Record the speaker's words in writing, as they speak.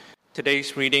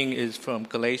Today's reading is from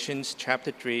Galatians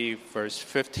chapter 3, verse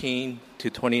 15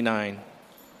 to 29.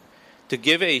 To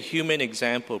give a human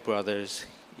example, brothers,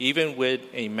 even with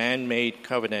a man-made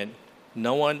covenant,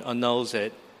 no one annuls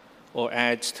it or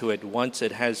adds to it once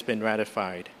it has been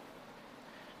ratified.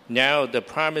 Now the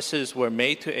promises were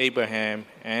made to Abraham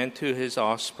and to his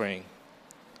offspring.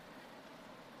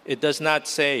 It does not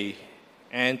say,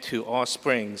 and to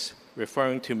offsprings,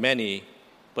 referring to many,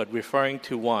 but referring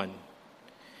to one,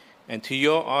 and to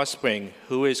your offspring,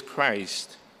 who is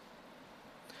Christ.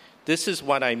 This is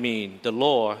what I mean. The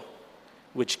law,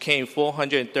 which came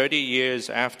 430 years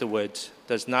afterwards,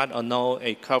 does not annul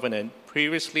a covenant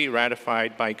previously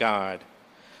ratified by God,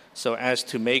 so as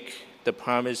to make the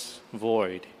promise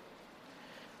void.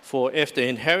 For if the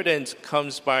inheritance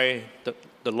comes by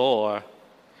the law,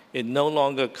 it no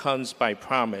longer comes by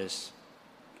promise,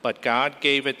 but God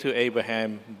gave it to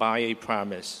Abraham by a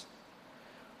promise.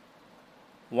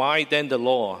 Why then the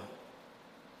law?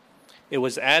 It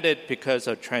was added because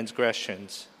of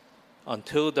transgressions,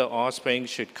 until the offspring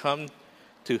should come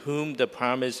to whom the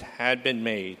promise had been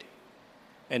made,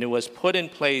 and it was put in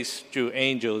place through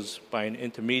angels by an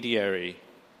intermediary.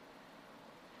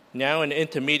 Now an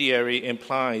intermediary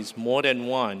implies more than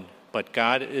one, but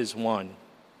God is one.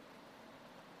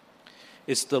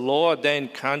 Is the law then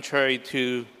contrary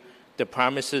to the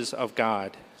promises of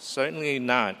God? Certainly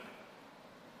not.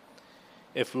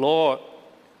 If a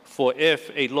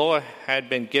law had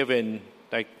been given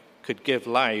that could give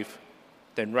life,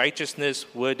 then righteousness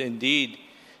would indeed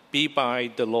be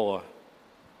by the law.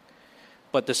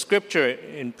 But the Scripture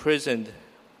imprisoned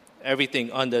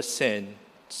everything under sin,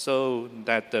 so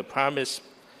that the promise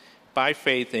by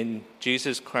faith in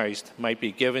Jesus Christ might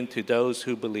be given to those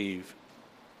who believe.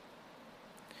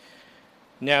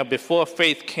 Now, before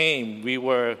faith came, we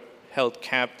were held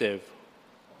captive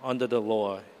under the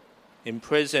law,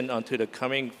 imprisoned until the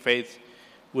coming faith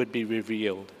would be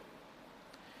revealed.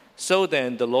 So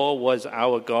then, the law was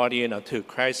our guardian until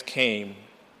Christ came,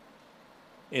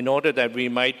 in order that we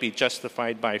might be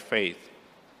justified by faith.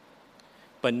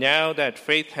 But now that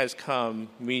faith has come,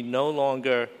 we are no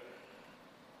longer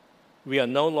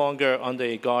under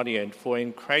a guardian, for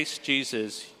in Christ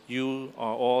Jesus you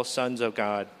are all sons of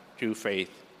God through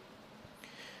faith.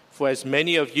 For as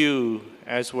many of you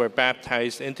as were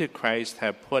baptized into Christ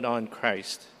have put on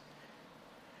Christ.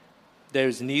 There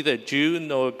is neither Jew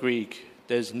nor Greek,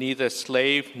 there is neither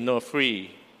slave nor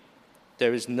free,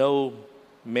 there is no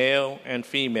male and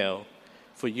female,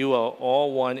 for you are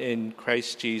all one in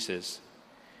Christ Jesus.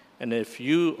 And if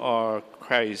you are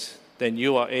Christ, then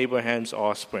you are Abraham's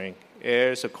offspring,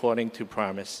 heirs according to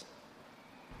promise.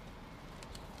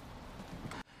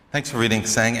 Thanks for reading,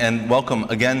 Sang, and welcome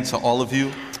again to all of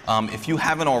you. If you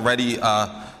haven't already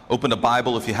opened a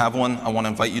Bible, if you have one, I want to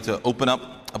invite you to open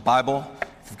up a Bible.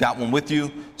 If you've got one with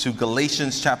you, to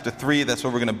Galatians chapter 3, that's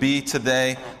where we're going to be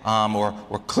today, or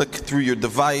click through your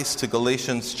device to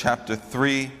Galatians chapter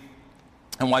 3.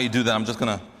 And while you do that, I'm just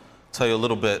going to tell you a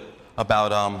little bit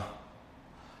about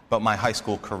my high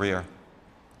school career.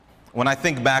 When I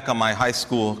think back on my high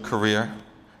school career,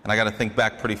 and I got to think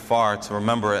back pretty far to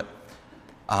remember it,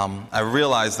 I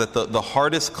realized that the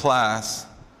hardest class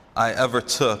I ever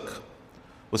took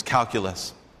was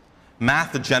calculus.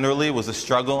 Math generally was a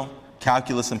struggle.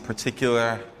 Calculus in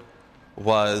particular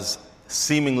was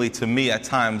seemingly to me at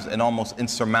times an almost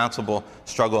insurmountable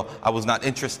struggle. I was not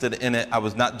interested in it. I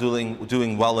was not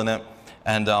doing well in it.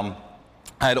 And I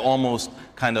had almost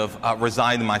kind of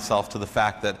resigned myself to the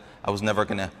fact that I was never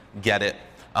going to get it.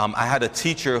 I had a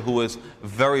teacher who was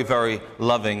very, very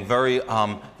loving, very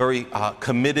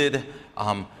committed,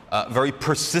 very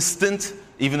persistent,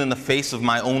 even in the face of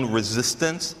my own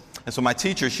resistance. And so my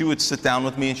teacher, she would sit down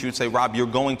with me and she would say, "Rob, you're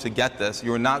going to get this.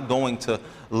 You're not going to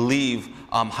leave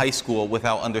high school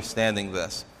without understanding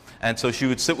this." And so she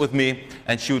would sit with me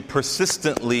and she would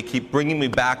persistently keep bringing me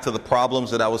back to the problems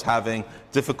that I was having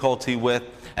difficulty with.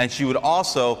 And she would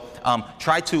also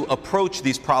try to approach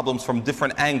these problems from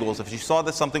different angles. If she saw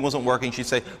that something wasn't working, she'd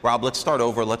say, "Rob, let's start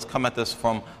over. Let's come at this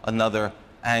from another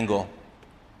angle."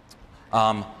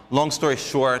 Long story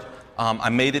short, I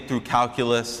made it through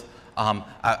calculus.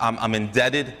 I'm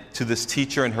indebted to this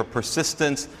teacher and her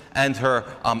persistence and her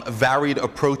varied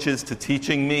approaches to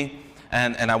teaching me.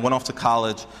 And I went off to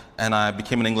college and I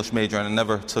became an English major, and I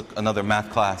never took another math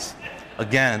class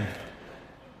again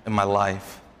in my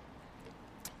life.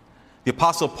 The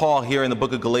Apostle Paul here in the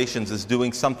book of Galatians is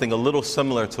doing something a little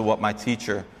similar to what my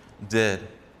teacher did.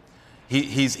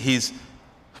 He's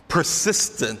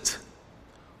persistent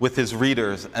with his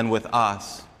readers and with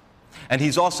us. And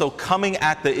he's also coming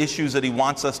at the issues that he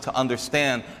wants us to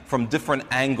understand from different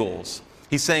angles.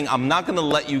 He's saying, I'm not going to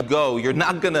let you go. You're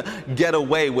not going to get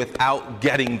away without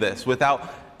getting this,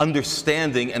 without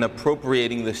understanding and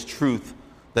appropriating this truth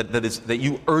that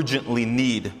you urgently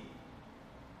need.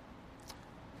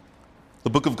 The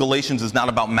book of Galatians is not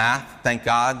about math, thank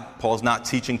God. Paul's not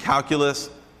teaching calculus.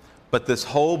 But this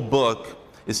whole book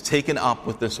is taken up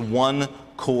with this one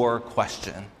core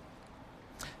question.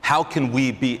 How can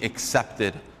we be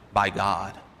accepted by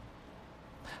God?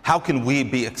 How can we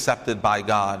be accepted by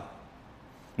God?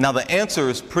 Now, the answer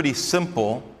is pretty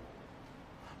simple,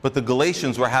 but the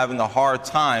Galatians were having a hard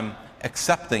time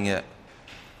accepting it.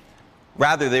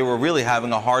 Rather, they were really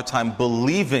having a hard time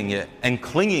believing it and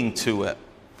clinging to it.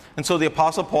 And so the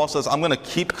Apostle Paul says, I'm going to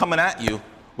keep coming at you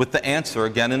with the answer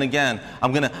again and again.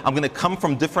 I'm going to come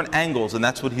from different angles, and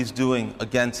that's what he's doing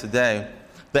again today.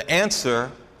 The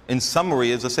answer, in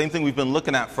summary, is the same thing we've been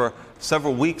looking at for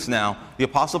several weeks now. The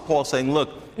Apostle Paul is saying, look,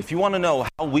 if you want to know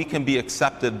how we can be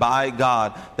accepted by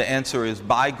God, the answer is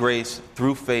by grace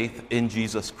through faith in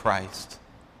Jesus Christ.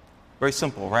 Very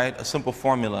simple, right? A simple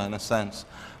formula in a sense.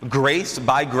 Grace,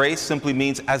 by grace, simply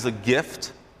means as a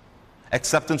gift.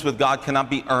 Acceptance with God cannot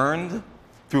be earned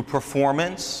through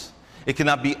performance. It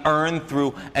cannot be earned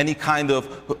through any kind of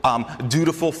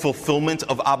dutiful fulfillment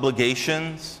of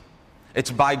obligations.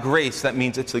 It's by grace. That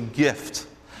means it's a gift.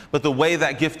 But the way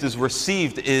that gift is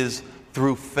received is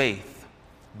through faith,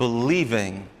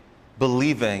 believing.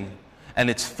 And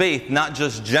it's faith, not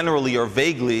just generally or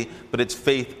vaguely, but it's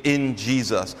faith in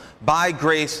Jesus. By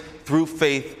grace, through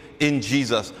faith in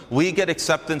Jesus. We get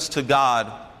acceptance to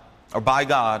God, or by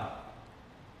God,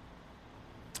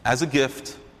 as a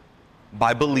gift,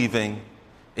 by believing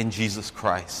in Jesus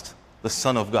Christ, the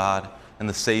Son of God and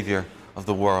the Savior of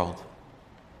the world.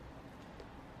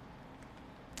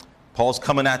 Paul's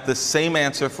coming at this same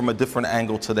answer from a different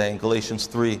angle today in Galatians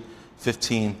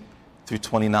 3:15 through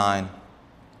 29.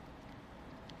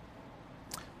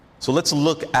 So let's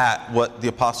look at what the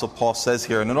Apostle Paul says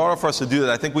here. And in order for us to do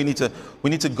that, I think we need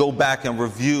to go back and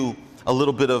review a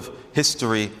little bit of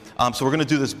history. So we're going to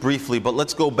do this briefly, but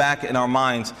let's go back in our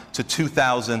minds to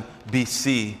 2000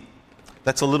 BC.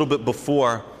 That's a little bit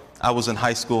before I was in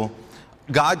high school.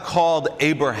 God called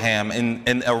Abraham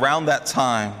in around that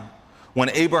time when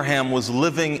Abraham was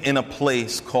living in a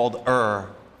place called Ur.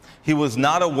 He was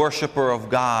not a worshiper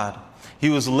of God. He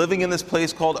was living in this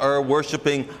place called Ur,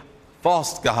 worshiping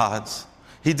false gods.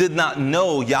 He did not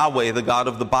know Yahweh, the God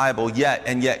of the Bible, yet.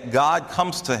 And yet God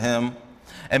comes to him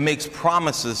and makes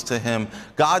promises to him.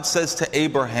 God says to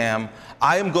Abraham,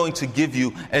 I am going to give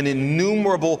you an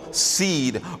innumerable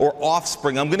seed or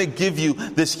offspring. I'm going to give you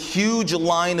this huge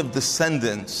line of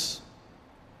descendants.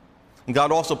 And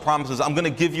God also promises, I'm going to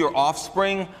give your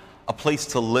offspring a place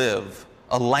to live,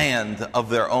 a land of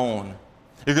their own.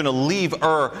 You're going to leave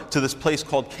Ur to this place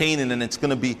called Canaan, and it's going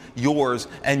to be yours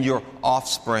and your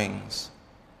offspring's.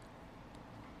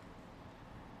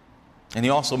 And he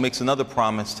also makes another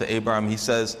promise to Abraham. He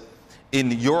says,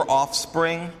 in your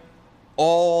offspring,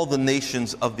 all the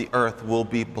nations of the earth will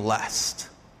be blessed.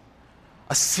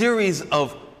 A series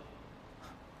of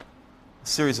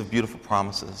beautiful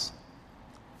promises.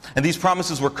 And these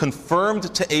promises were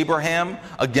confirmed to Abraham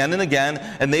again and again,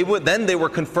 and they were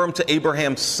confirmed to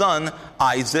Abraham's son,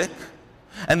 Isaac.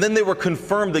 And then they were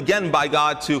confirmed again by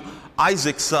God to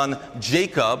Isaac's son,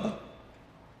 Jacob.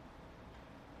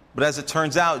 But as it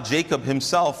turns out, Jacob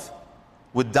himself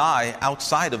would die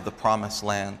outside of the promised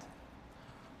land.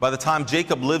 By the time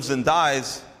Jacob lives and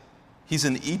dies, he's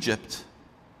in Egypt,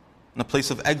 in a place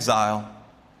of exile,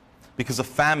 because a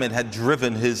famine had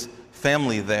driven his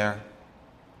family there.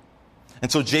 And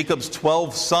so Jacob's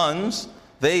 12 sons,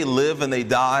 they live and they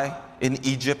die in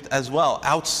Egypt as well,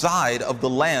 outside of the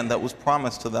land that was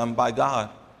promised to them by God.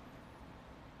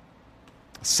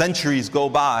 Centuries go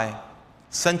by.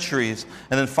 Centuries.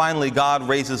 And then finally, God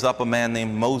raises up a man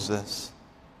named Moses.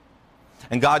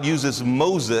 And God uses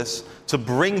Moses to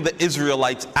bring the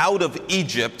Israelites out of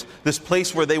Egypt, this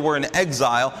place where they were in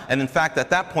exile, and in fact, at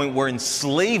that point, were in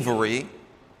slavery.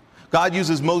 God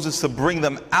uses Moses to bring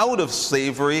them out of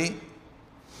slavery,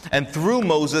 and through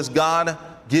Moses, God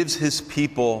gives his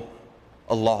people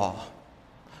a law.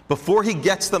 Before he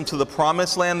gets them to the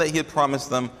promised land that he had promised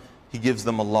them, he gives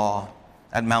them a law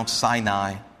at Mount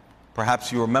Sinai.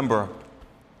 Perhaps you remember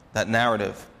that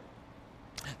narrative.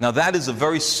 Now that is a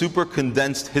very super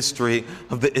condensed history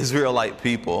of the Israelite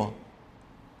people.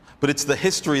 But it's the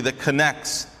history that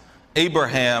connects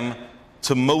Abraham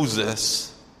to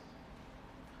Moses.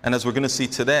 And as we're going to see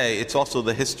today, it's also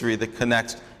the history that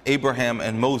connects Abraham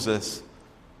and Moses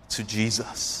to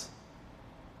Jesus.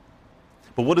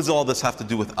 But what does all this have to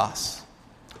do with us?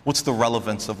 What's the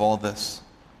relevance of all this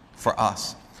for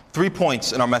us? 3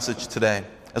 points in our message today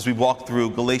as we walk through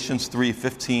Galatians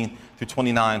 3:15 through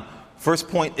 29. First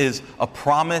point is a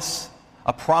promised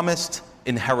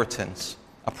inheritance.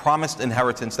 A promised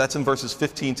inheritance. That's in verses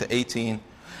 15 to 18.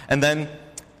 And then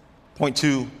point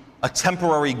 2, a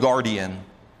temporary guardian.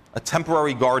 A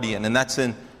temporary guardian. And that's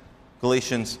in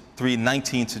Galatians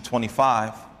 3:19 to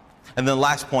 25. And then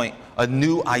last point, a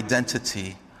new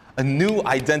identity. A new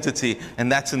identity. And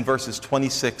that's in verses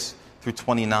 26 through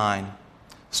 29.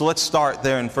 So let's start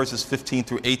there in verses 15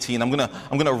 through 18. I'm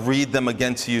gonna read them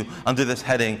again to you under this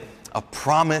heading, a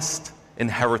promised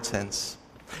inheritance.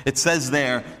 It says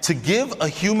there, to give a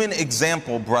human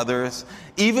example, brothers,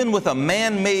 even with a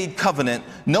man-made covenant,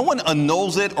 no one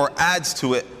annuls it or adds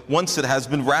to it once it has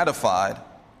been ratified.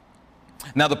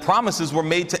 Now the promises were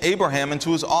made to Abraham and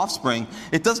to his offspring.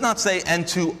 It does not say, and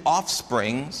to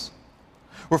offsprings,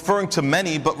 referring to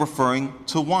many, but referring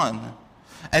to one.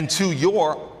 And to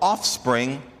your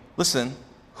offspring, listen,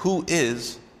 who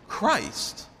is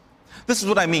Christ. This is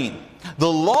what I mean.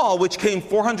 The law, which came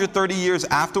 430 years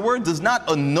afterward, does not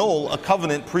annul a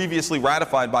covenant previously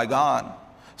ratified by God,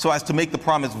 so as to make the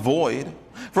promise void.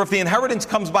 For if the inheritance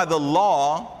comes by the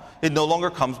law, it no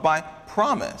longer comes by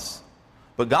promise.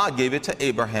 But God gave it to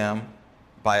Abraham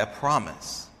by a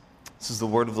promise. This is the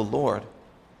word of the Lord.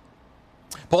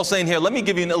 Paul's saying here, let me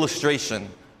give you an illustration,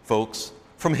 folks,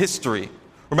 from history.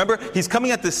 Remember, he's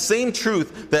coming at this same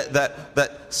truth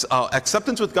that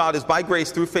acceptance with God is by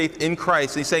grace through faith in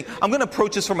Christ. And he's saying, I'm going to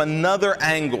approach this from another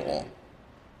angle.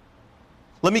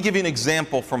 Let me give you an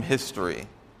example from history.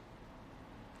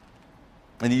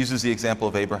 And he uses the example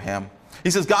of Abraham. He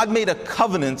says, God made a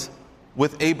covenant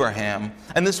with Abraham.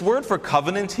 And this word for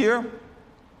covenant here,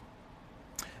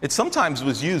 it sometimes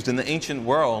was used in the ancient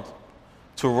world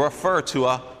to refer to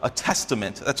a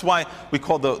testament. That's why we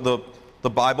call the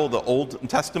Bible, the Old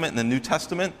Testament and the New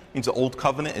Testament, means the Old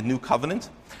Covenant and New Covenant.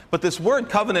 But this word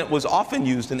covenant was often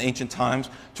used in ancient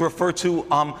times to refer to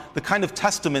the kind of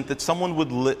testament that someone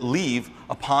would leave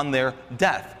upon their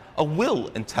death, a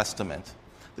will and testament.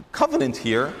 The covenant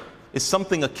here is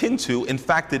something akin to, in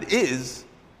fact, it is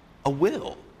a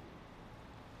will.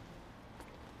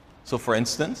 So for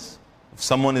instance, if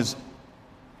someone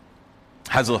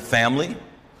has a family,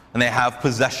 and they have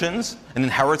possessions, an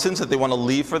inheritance that they want to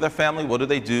leave for their family, what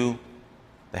do?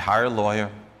 They hire a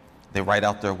lawyer. They write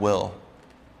out their will.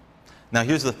 Now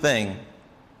here's the thing.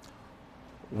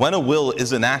 When a will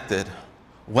is enacted,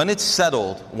 when it's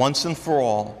settled once and for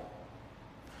all,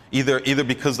 either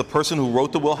because the person who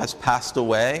wrote the will has passed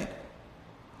away,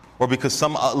 or because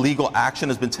some legal action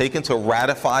has been taken to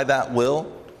ratify that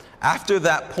will, after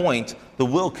that point, the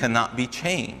will cannot be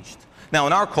changed. Now,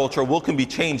 in our culture, a will can be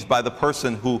changed by the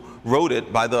person who wrote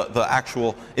it, by the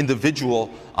actual individual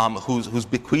who's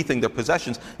bequeathing their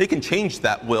possessions. They can change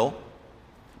that will,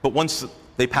 but once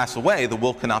they pass away, the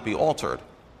will cannot be altered.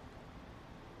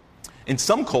 In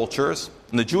some cultures,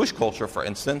 in the Jewish culture, for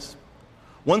instance,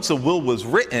 once a will was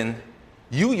written,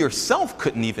 you yourself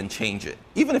couldn't even change it,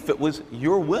 even if it was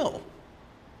your will.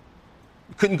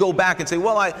 You couldn't go back and say,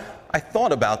 well, I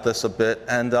thought about this a bit,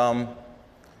 and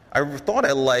I thought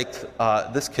I liked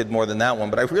this kid more than that one,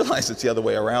 but I realize it's the other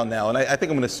way around now, and I think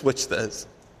I'm going to switch this.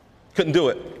 Couldn't do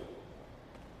it.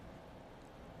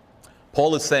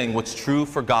 Paul is saying what's true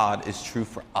for God is true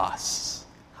for us.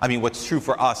 I mean, what's true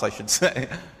for us, I should say,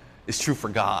 is true for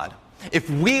God. If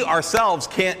we ourselves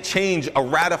can't change a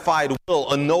ratified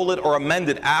will, annul it or amend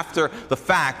it after the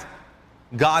fact,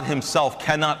 God himself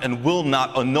cannot and will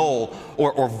not annul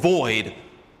or void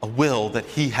a will that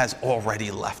he has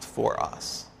already left for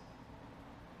us.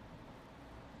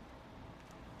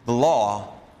 The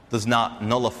law does not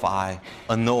nullify,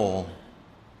 annul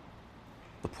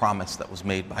the promise that was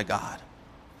made by God.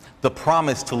 The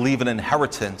promise to leave an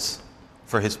inheritance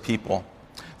for his people.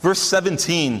 Verse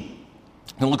 17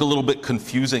 can look a little bit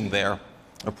confusing there.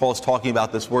 Paul is talking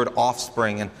about this word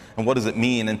offspring and what does it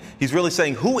mean? And he's really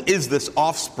saying, who is this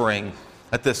offspring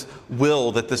that this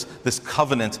will, that this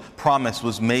covenant promise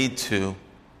was made to?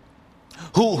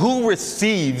 Who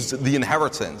receives the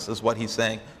inheritance is what he's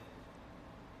saying.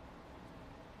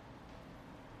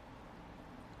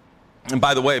 And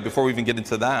by the way, before we even get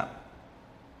into that,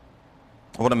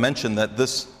 I want to mention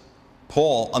that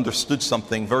Paul understood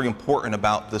something very important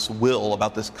about this will,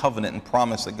 about this covenant and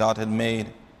promise that God had made.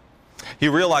 He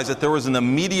realized that there was an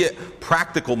immediate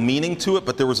practical meaning to it,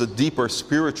 but there was a deeper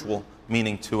spiritual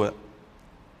meaning to it.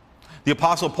 The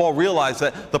Apostle Paul realized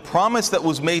that the promise that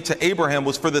was made to Abraham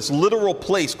was for this literal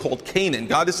place called Canaan.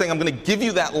 God is saying, I'm going to give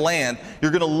you that land.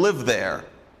 You're going to live there.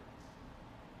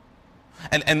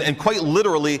 And quite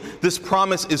literally, this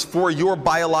promise is for your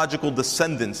biological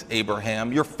descendants,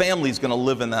 Abraham. Your family's going to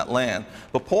live in that land.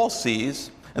 But Paul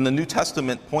sees, and the New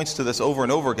Testament points to this over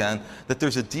and over again, that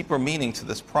there's a deeper meaning to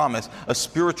this promise, a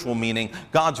spiritual meaning.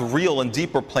 God's real and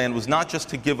deeper plan was not just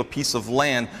to give a piece of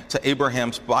land to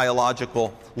Abraham's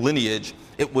biological lineage.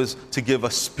 It was to give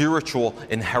a spiritual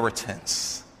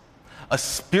inheritance, a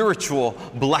spiritual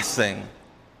blessing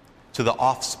to the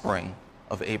offspring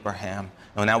of Abraham.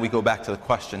 And now we go back to the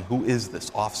question, who is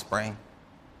this offspring?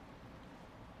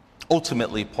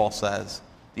 Ultimately, Paul says,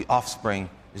 the offspring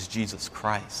is Jesus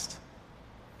Christ.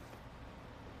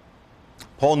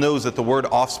 Paul knows that the word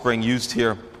offspring used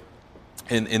here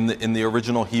in the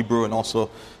original Hebrew, and also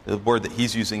the word that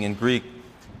he's using in Greek,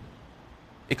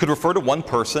 it could refer to one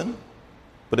person,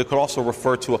 but it could also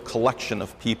refer to a collection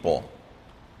of people.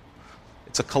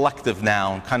 It's a collective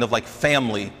noun, kind of like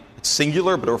family. It's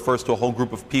singular, but it refers to a whole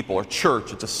group of people. Or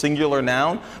church, it's a singular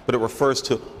noun, but it refers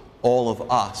to all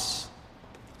of us.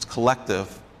 It's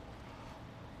collective.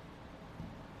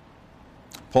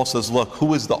 Paul says, look,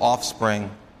 who is the offspring?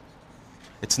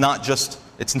 It's not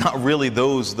really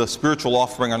those, the spiritual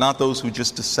offspring are not those who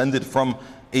just descended from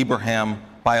Abraham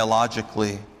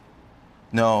biologically.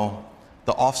 No,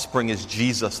 the offspring is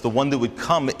Jesus, the one that would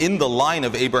come in the line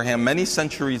of Abraham many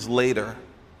centuries later.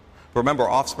 Remember,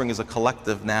 offspring is a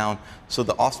collective noun. So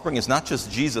the offspring is not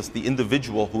just Jesus, the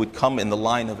individual who would come in the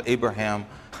line of Abraham,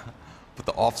 but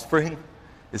the offspring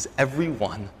is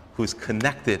everyone who is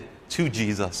connected to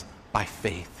Jesus by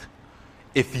faith.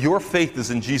 If your faith is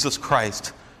in Jesus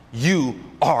Christ, you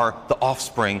are the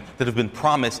offspring that have been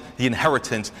promised the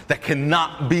inheritance that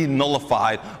cannot be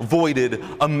nullified, voided,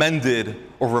 amended,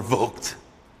 or revoked.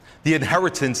 The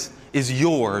inheritance is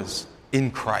yours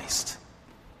in Christ.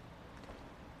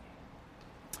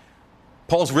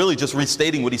 Paul's really just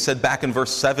restating what he said back in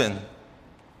verse 7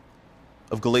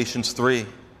 of Galatians 3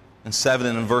 and 7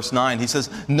 and in verse 9. He says,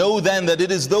 know then that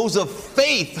it is those of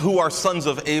faith who are sons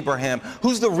of Abraham.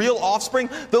 Who's the real offspring?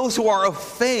 Those who are of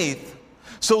faith.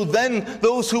 So then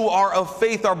those who are of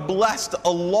faith are blessed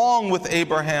along with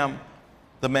Abraham,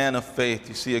 the man of faith.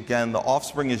 You see, again, the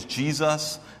offspring is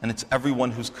Jesus, and it's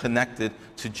everyone who's connected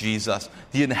to Jesus.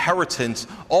 The inheritance,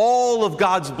 all of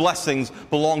God's blessings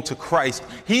belong to Christ.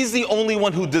 He's the only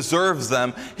one who deserves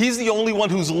them. He's the only one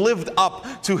who's lived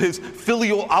up to his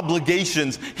filial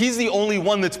obligations. He's the only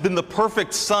one that's been the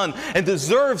perfect son and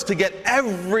deserves to get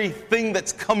everything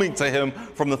that's coming to him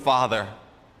from the Father.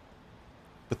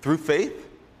 But through faith,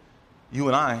 you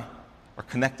and I are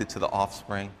connected to the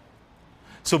offspring.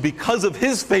 So because of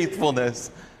his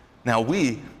faithfulness, now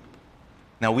we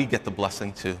get the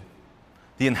blessing too.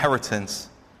 The inheritance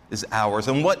is ours.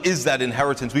 And what is that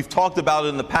inheritance? We've talked about it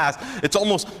in the past. It's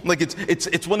almost like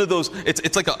it's one of those,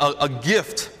 it's like a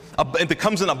gift, and it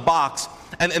comes in a box,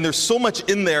 and there's so much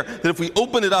in there that if we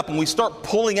open it up and we start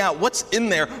pulling out what's in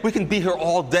there, we can be here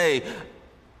all day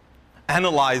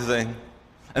analyzing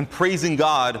and praising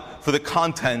God for the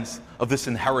contents of this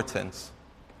inheritance.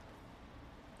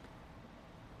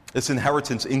 This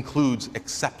inheritance includes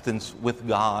acceptance with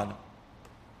God.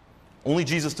 Only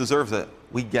Jesus deserves it.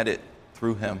 We get it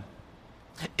through him.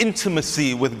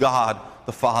 Intimacy with God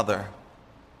the Father.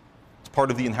 It's part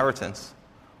of the inheritance.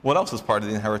 What else is part of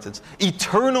the inheritance?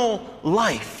 Eternal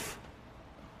life.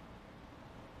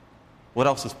 What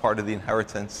else is part of the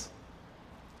inheritance?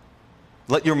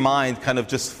 Let your mind kind of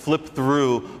just flip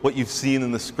through what you've seen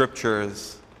in the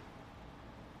scriptures.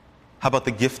 How about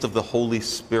the gift of the Holy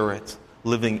Spirit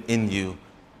living in you?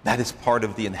 That is part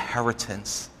of the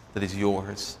inheritance that is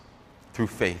yours through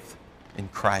faith in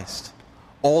Christ.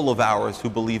 All of ours who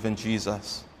believe in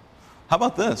Jesus. How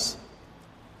about this?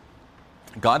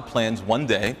 God plans one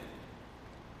day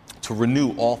to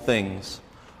renew all things,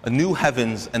 a new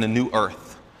heavens and a new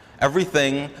earth.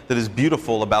 Everything that is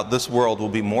beautiful about this world will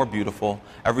be more beautiful.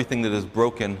 Everything that is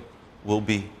broken will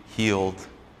be healed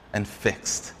and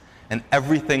fixed. And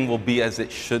everything will be as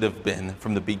it should have been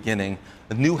from the beginning.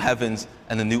 The new heavens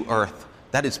and the new earth.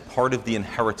 That is part of the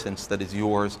inheritance that is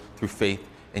yours through faith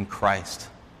in Christ.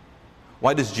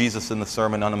 Why does Jesus in the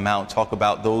Sermon on the Mount talk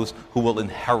about those who will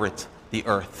inherit the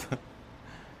earth?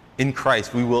 In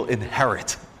Christ, we will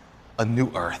inherit a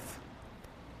new earth.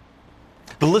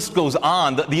 The list goes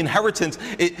on. The inheritance,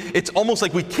 it's almost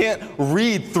like we can't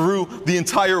read through the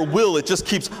entire will. It just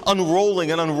keeps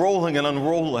unrolling and unrolling and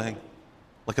unrolling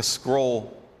like a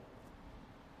scroll.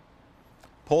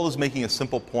 Paul is making a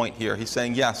simple point here. He's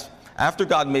saying, yes, After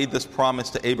God made this promise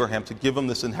to Abraham to give him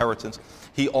this inheritance,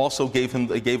 he also gave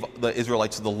the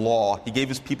Israelites the law. He gave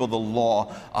his people the law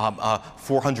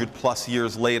 400 plus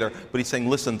years later. But he's saying,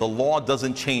 listen, the law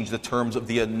doesn't change the terms of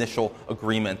the initial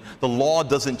agreement. The law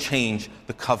doesn't change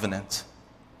the covenant.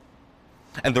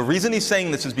 And the reason he's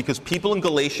saying this is because people in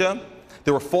Galatia,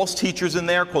 there were false teachers in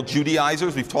there called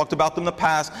Judaizers. We've talked about them in the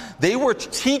past. They were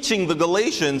teaching the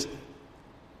Galatians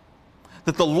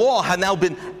that the law had now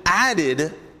been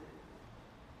added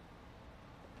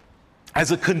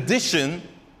as a condition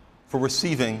for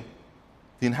receiving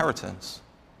the inheritance.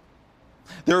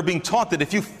 They were being taught that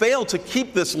if you fail to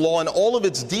keep this law in all of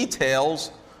its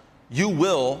details, you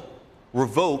will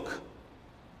revoke,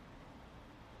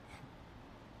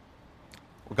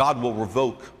 or God will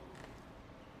revoke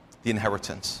the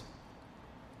inheritance.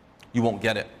 You won't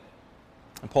get it.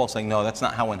 And Paul's saying, no, that's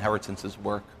not how inheritances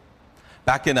work.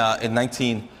 Back in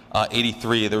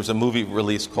 1983, there was a movie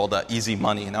released called Easy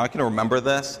Money. Now, I can remember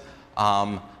this.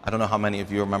 I don't know how many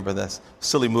of you remember this.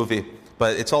 Silly movie.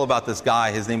 But it's all about this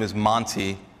guy. His name is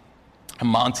Monty. And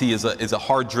Monty is a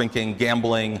hard-drinking,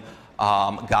 gambling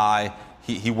guy.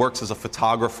 He works as a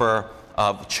photographer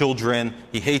of children.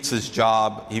 He hates his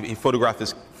job. He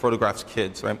photographs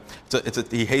kids, right?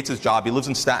 He hates his job. He lives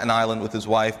in Staten Island with his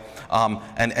wife.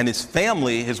 And his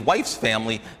family, his wife's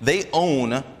family, they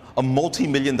own a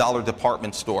multi-million-dollar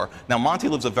department store. Now, Monty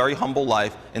lives a very humble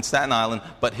life in Staten Island,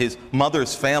 but his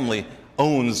mother's family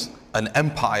owns an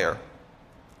empire.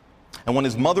 And when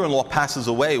his mother-in-law passes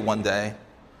away one day,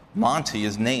 Monty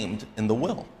is named in the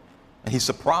will. And he's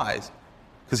surprised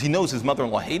because he knows his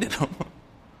mother-in-law hated him,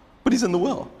 but he's in the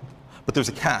will. But there's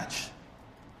a catch.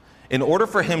 In order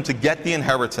for him to get the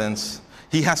inheritance,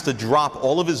 he has to drop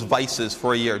all of his vices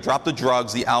for a year. Drop the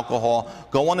drugs, the alcohol,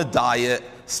 go on a diet,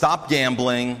 stop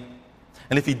gambling.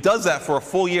 And if he does that for a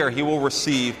full year, he will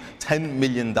receive $10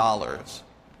 million.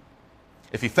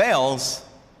 If he fails,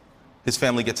 his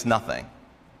family gets nothing.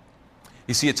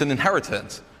 You see, it's an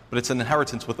inheritance, but it's an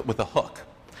inheritance with a hook.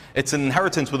 It's an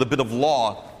inheritance with a bit of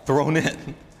law thrown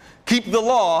in. Keep the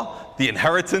law, the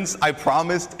inheritance I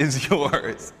promised is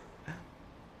yours.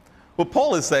 What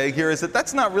Paul is saying here is that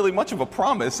that's not really much of a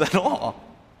promise at all.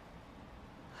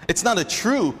 It's not a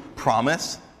true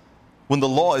promise when the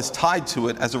law is tied to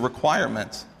it as a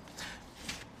requirement.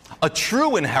 A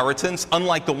true inheritance,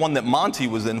 unlike the one that Monty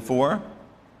was in for,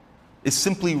 is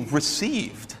simply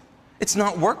received. It's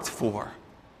not worked for.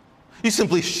 You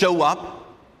simply show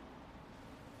up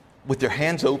with your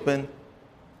hands open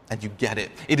and you get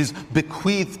it. It is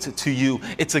bequeathed to you.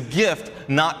 It's a gift,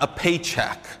 not a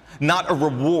paycheck, not a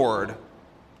reward.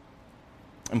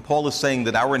 And Paul is saying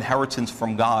that our inheritance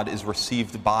from God is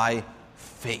received by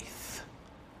faith.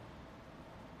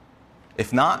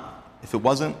 If not, if it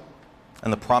wasn't,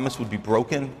 and the promise would be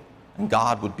broken, and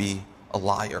God would be a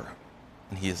liar,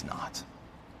 and he is not.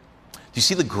 Do you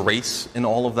see the grace in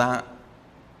all of that?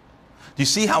 Do you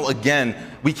see how, again,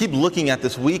 we keep looking at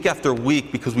this week after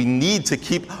week because we need to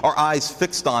keep our eyes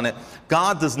fixed on it?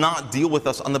 God does not deal with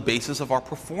us on the basis of our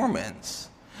performance.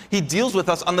 He deals with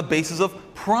us on the basis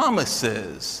of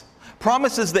promises.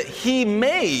 Promises that he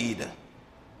made.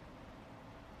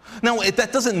 Now,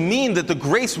 that doesn't mean that the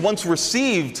grace once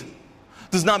received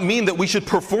does not mean that we should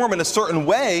perform in a certain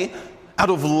way out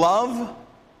of love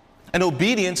and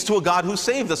obedience to a God who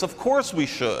saved us. Of course we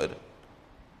should.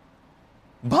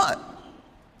 But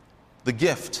the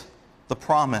gift, the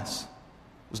promise,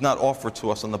 was not offered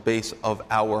to us on the basis of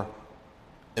our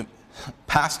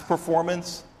past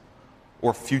performance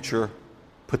or future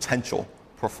potential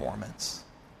performance.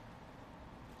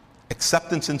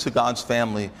 Acceptance into God's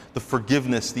family, the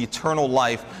forgiveness, the eternal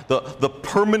life, the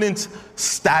permanent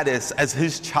status as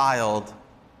his child.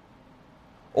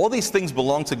 All these things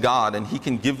belong to God, and he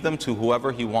can give them to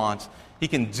whoever he wants. He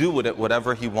can do with it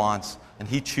whatever he wants, and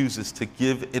he chooses to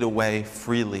give it away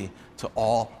freely to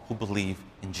all who believe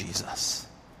in Jesus.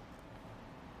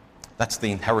 That's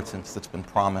the inheritance that's been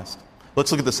promised.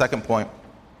 Let's look at the second point.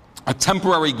 A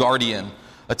temporary guardian.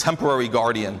 A temporary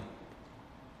guardian.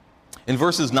 In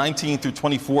verses 19 through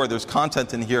 24, there's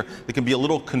content in here that can be a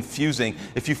little confusing.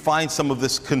 If you find some of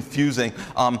this confusing,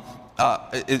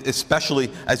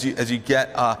 especially as you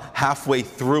get halfway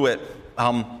through it,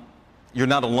 you're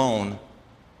not alone.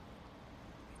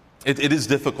 It is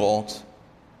difficult.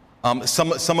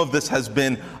 Some of this has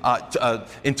been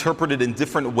interpreted in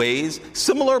different ways,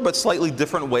 similar but slightly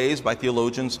different ways by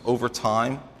theologians over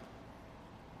time.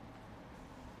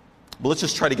 But let's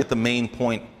just try to get the main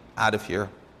point out of here.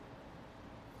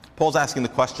 Paul's asking the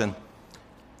question,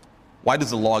 why does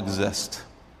the law exist?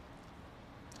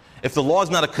 If the law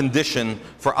is not a condition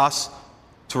for us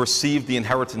to receive the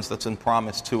inheritance that's been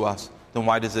promised to us, then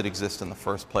why does it exist in the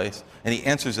first place? And he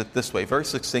answers it this way, very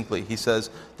succinctly. He says,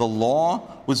 the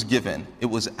law was given, it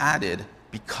was added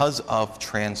because of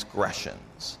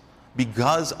transgressions.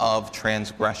 Because of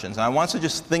transgressions. And I want us to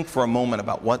just think for a moment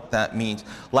about what that means.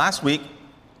 Last week,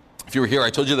 if you were here, I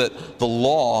told you that the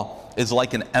law is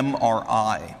like an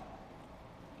MRI.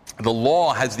 The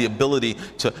law has the ability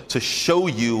to show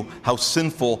you how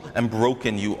sinful and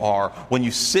broken you are. When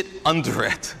you sit under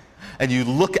it and you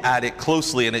look at it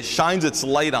closely and it shines its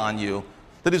light on you,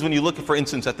 that is when you look, for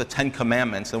instance, at the 10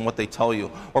 Commandments and what they tell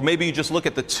you. Or maybe you just look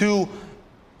at the 2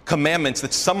 commandments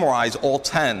that summarize all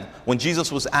 10. When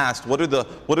Jesus was asked, what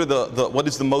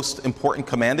is the most important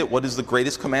commandment? What is the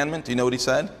greatest commandment? Do you know what he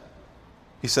said?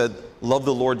 He said, love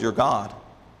the Lord your God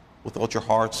with all your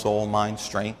heart, soul, mind,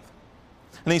 strength.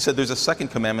 And then he said, there's a second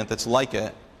commandment that's like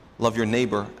it. Love your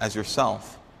neighbor as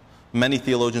yourself. Many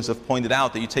theologians have pointed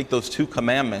out that you take those 2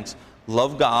 commandments,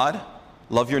 love God,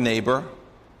 love your neighbor.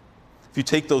 If you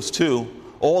take those 2,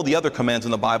 all the other commands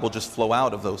in the Bible just flow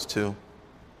out of those 2.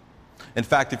 In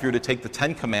fact, if you were to take the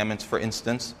 10 commandments, for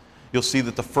instance, you'll see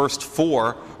that the first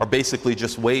 4 are basically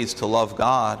just ways to love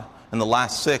God, and the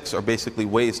last 6 are basically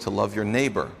ways to love your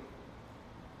neighbor.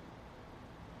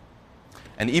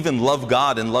 And even love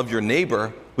God and love your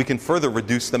neighbor, we can further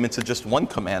reduce them into just one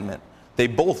commandment. They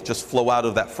both just flow out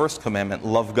of that first commandment,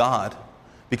 love God.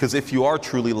 Because if you are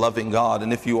truly loving God,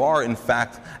 and if you are in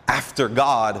fact after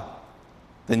God,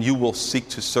 then you will seek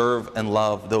to serve and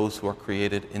love those who are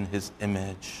created in his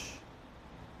image.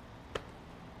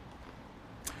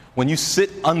 When you sit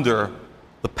under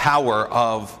the power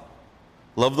of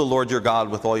love the Lord your God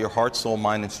with all your heart, soul,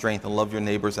 mind, and strength, and love your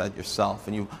neighbors as yourself,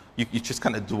 and you just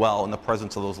kind of dwell in the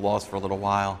presence of those laws for a little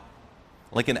while,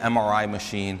 like an MRI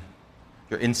machine,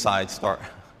 your insides start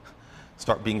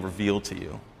being revealed to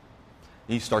you.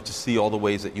 And you start to see all the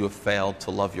ways that you have failed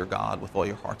to love your God with all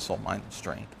your heart, soul, mind, and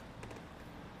strength.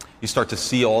 You start to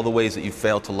see all the ways that you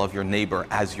failed to love your neighbor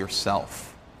as yourself.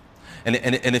 And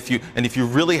if you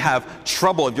really have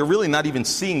trouble, if you're really not even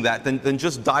seeing that, then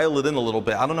just dial it in a little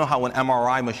bit. I don't know how an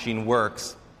MRI machine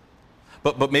works,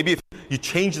 but maybe if you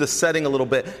change the setting a little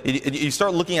bit, you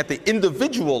start looking at the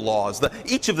individual laws,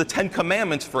 each of the 10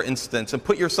 Commandments, for instance, and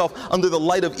put yourself under the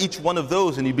light of each one of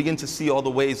those, and you begin to see all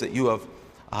the ways that you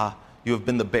have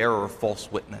been the bearer of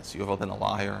false witness, you have been a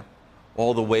liar,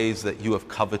 all the ways that you have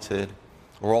coveted,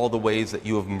 or all the ways that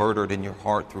you have murdered in your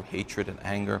heart through hatred and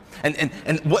anger.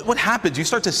 And what happens? You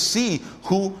start to see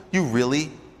who you really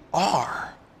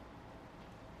are.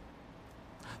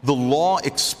 The law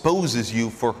exposes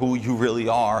you for who you really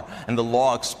are, and the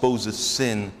law exposes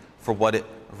sin for what it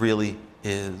really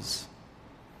is.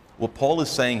 What Paul is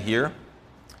saying here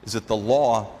is that the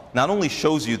law not only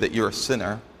shows you that you're a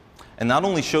sinner, and not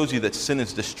only shows you that sin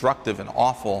is destructive and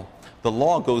awful, the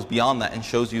law goes beyond that and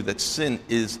shows you that sin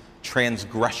is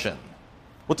transgression.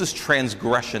 What does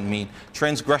transgression mean?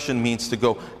 Transgression means to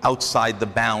go outside the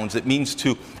bounds. It means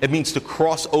to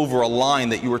cross over a line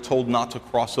that you were told not to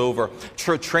cross over.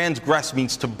 Transgress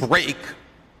means to break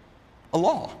a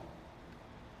law.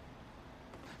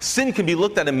 Sin can be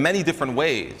looked at in many different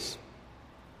ways.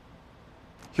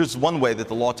 Here's one way that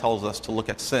the law tells us to look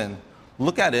at sin.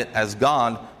 Look at it as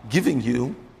God giving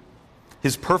you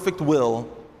his perfect will,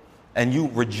 and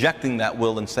you rejecting that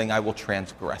will and saying, I will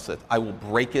transgress it. I will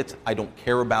break it. I don't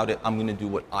care about it. I'm going to do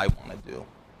what I want to do.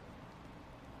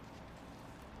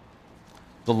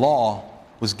 The law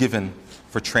was given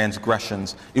for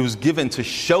transgressions. It was given to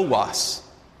show us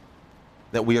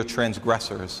that we are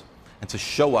transgressors and to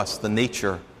show us the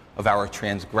nature of our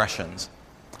transgressions.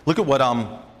 Look at what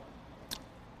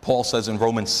Paul says in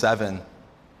Romans 7.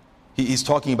 He's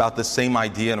talking about the same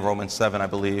idea in Romans 7, I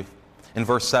believe. In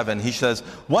verse 7, he says,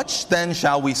 what then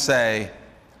shall we say?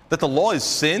 That the law is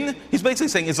sin? He's basically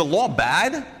saying, is the law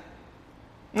bad? And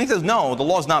he says, no, the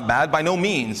law is not bad, by no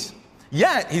means.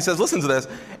 Yet, he says, listen to this,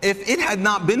 if it had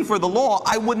not been for the law,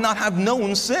 I would not have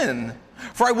known sin.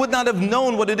 For I would not have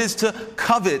known what it is to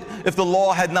covet if the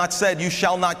law had not said, you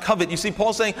shall not covet. You see,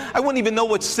 Paul's saying, I wouldn't even know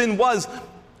what sin was,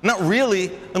 not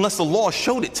really, unless the law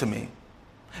showed it to me.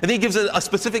 And then he gives a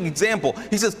specific example.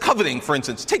 He says, coveting, for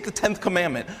instance. Take the 10th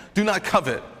commandment. Do not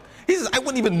covet. He says, I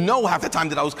wouldn't even know half the time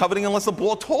that I was coveting unless the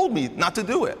law told me not to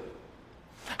do it.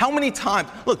 How many times,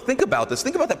 look, think about this.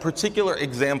 Think about that particular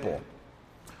example.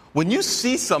 When you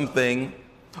see something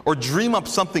or dream up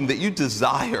something that you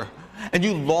desire and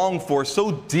you long for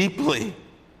so deeply,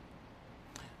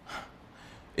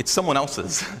 it's someone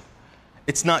else's.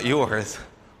 It's not yours,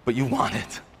 but you want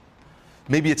it.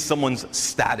 Maybe it's someone's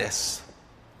status.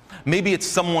 Maybe it's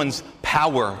someone's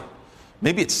power.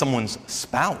 Maybe it's someone's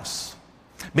spouse.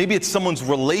 Maybe it's someone's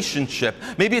relationship.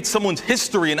 Maybe it's someone's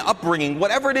history and upbringing,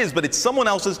 whatever it is, but it's someone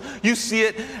else's. You see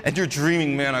it and you're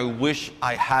dreaming, man, I wish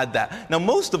I had that. Now,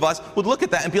 most of us would look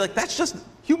at that and be like, that's just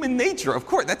human nature. Of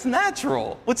course, that's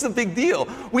natural. What's the big deal?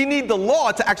 We need the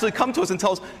law to actually come to us and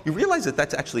tell us, you realize that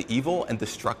that's actually evil and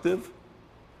destructive?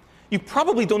 You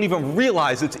probably don't even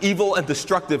realize it's evil and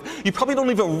destructive. You probably don't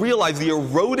even realize the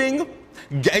eroding,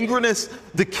 gangrenous,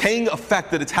 decaying effect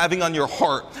that it's having on your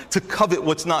heart to covet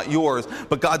what's not yours.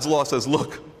 But God's law says,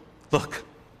 look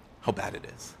how bad it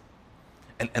is.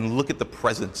 And look at the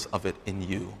presence of it in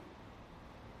you.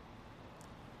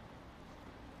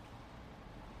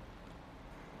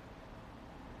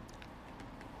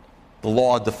 The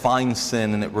law defines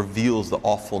sin and it reveals the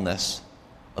awfulness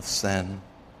of sin.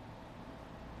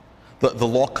 The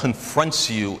law confronts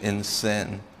you in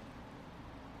sin.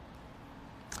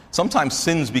 Sometimes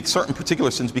certain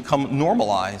particular sins become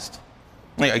normalized.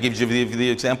 I gave you the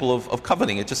example of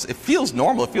coveting. It feels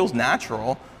normal, it feels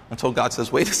natural until God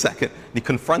says, wait a second, and he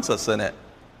confronts us in it.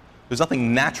 There's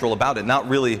nothing natural about it, not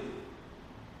really.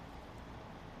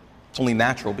 It's only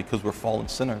natural because we're fallen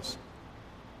sinners.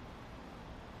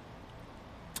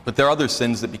 But there are other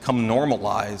sins that become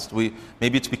normalized. Maybe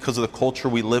it's because of the culture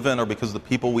we live in or because of the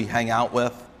people we hang out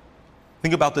with.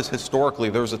 Think about this historically.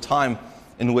 There was a time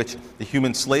in which the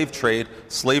human slave trade,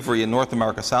 slavery in North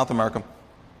America, South America,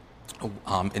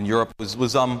 in Europe, was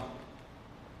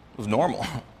normal.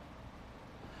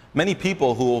 Many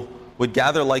people who would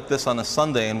gather like this on a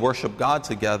Sunday and worship God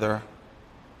together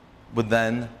would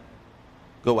then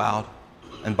go out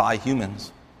and buy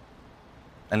humans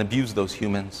and abuse those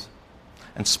humans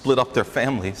and split up their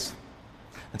families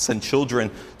and send children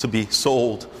to be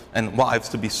sold and wives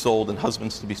to be sold and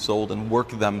husbands to be sold and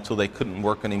work them until they couldn't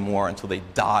work anymore, until they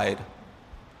died.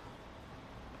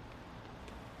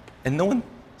 And no one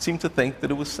seemed to think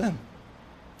that it was sin.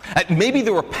 And maybe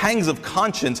there were pangs of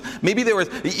conscience. Maybe there was,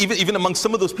 even among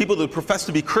some of those people that profess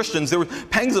to be Christians, there were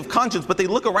pangs of conscience, but they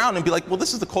look around and be like, well,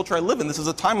 this is the culture I live in. This is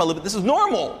the time I live in. This is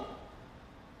normal.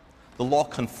 The law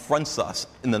confronts us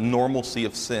in the normalcy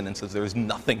of sin and says there is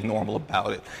nothing normal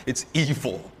about it. It's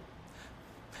evil.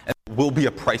 And there will be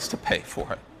a price to pay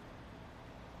for it.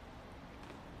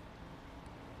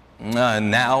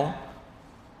 And now,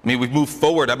 we've moved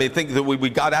forward. Think that we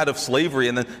got out of slavery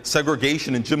and then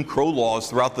segregation and Jim Crow laws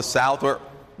throughout the South are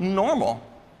normal.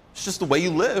 It's just the way you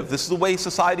live. This is the way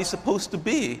society's supposed to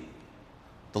be.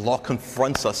 The law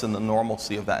confronts us in the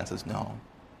normalcy of that and says, no.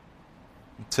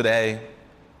 Today,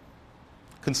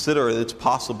 consider that it's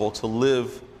possible to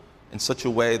live in such a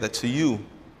way that to you,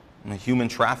 human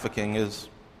trafficking is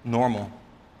normal.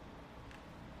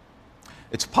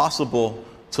 It's possible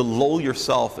to lull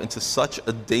yourself into such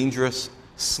a dangerous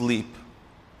sleep,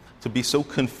 to be so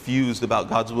confused about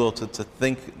God's will, to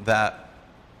think that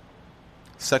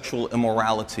sexual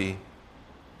immorality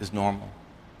is normal.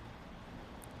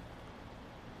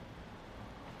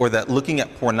 Or that looking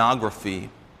at pornography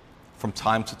from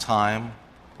time to time,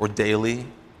 or daily,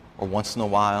 or once in a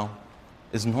while,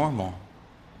 is normal.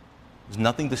 There's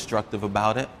nothing destructive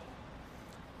about it.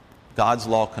 God's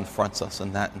law confronts us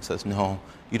in that and says, no,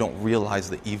 you don't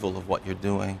realize the evil of what you're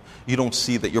doing. You don't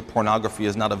see that your pornography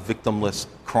is not a victimless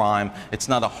crime. It's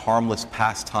not a harmless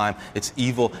pastime. It's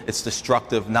evil. It's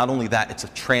destructive. Not only that, it's a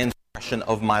transgression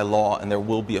of my law, and there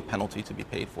will be a penalty to be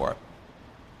paid for it.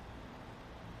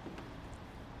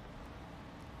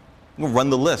 We'll run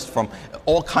the list from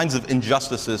all kinds of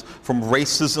injustices, from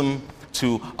racism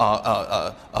to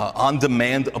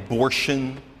on-demand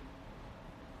abortion.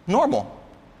 Normal.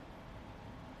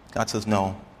 God says,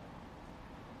 no.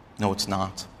 No, it's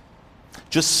not.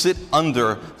 Just sit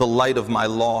under the light of my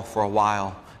law for a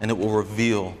while, and it will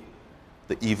reveal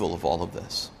the evil of all of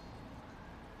this.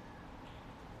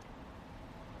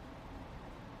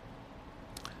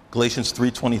 Galatians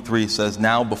 3:23 says,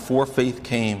 now before faith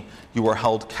came, you were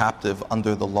held captive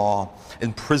under the law,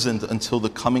 imprisoned until the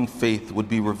coming faith would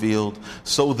be revealed.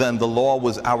 So then the law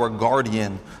was our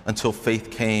guardian until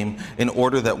faith came, in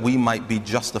order that we might be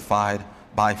justified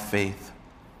by faith.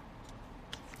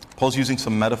 Paul's using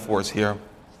some metaphors here.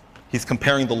 He's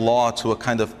comparing the law to a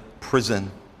kind of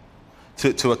prison,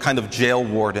 to a kind of jail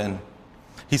warden.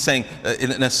 He's saying,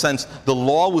 in a sense, the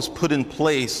law was put in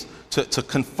place to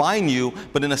confine you,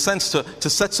 but in a sense to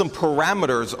set some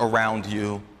parameters around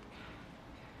you.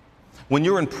 When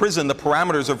you're in prison, the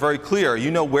parameters are very clear.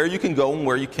 You know where you can go and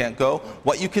where you can't go,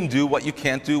 what you can do, what you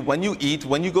can't do, when you eat,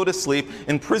 when you go to sleep.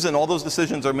 In prison, all those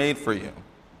decisions are made for you.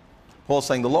 Paul's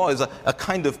saying the law is a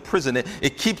kind of prison.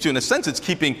 It keeps you, in a sense, it's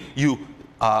keeping you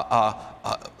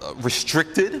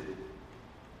restricted.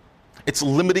 It's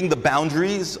limiting the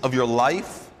boundaries of your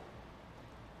life.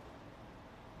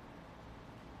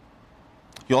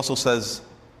 He also says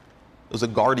it was a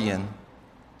guardian.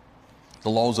 The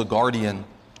law was a guardian.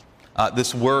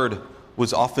 This word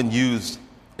was often used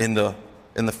in the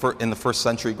first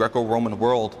century Greco-Roman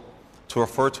world to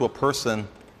refer to a person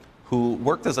who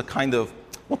worked as a kind of,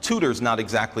 well, tutor is not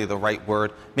exactly the right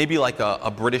word, maybe like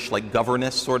a British like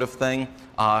governess sort of thing,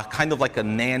 kind of like a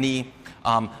nanny.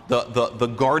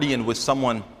 The guardian was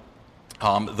someone,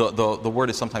 the word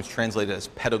is sometimes translated as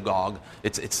pedagogue.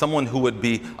 It's someone who would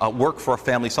be work for a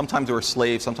family. Sometimes they were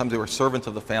slaves, sometimes they were servants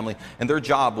of the family, and their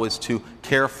job was to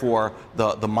care for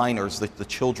the minors, the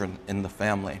children in the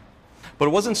family. But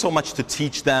it wasn't so much to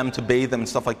teach them, to bathe them and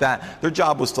stuff like that. Their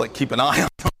job was to like keep an eye on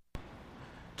them,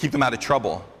 keep them out of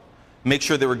trouble, make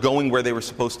sure they were going where they were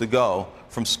supposed to go,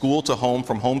 from school to home,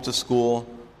 from home to school,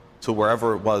 to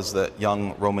wherever it was that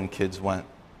young Roman kids went.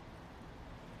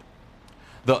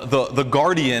 The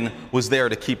guardian was there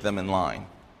to keep them in line.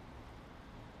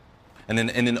 And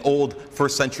in old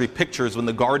first century pictures, when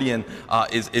the guardian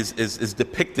is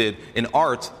depicted in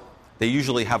art, they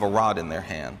usually have a rod in their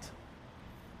hand.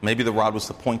 Maybe the rod was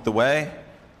to point the way.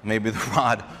 Maybe the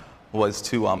rod was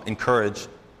to encourage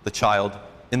the child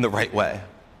in the right way.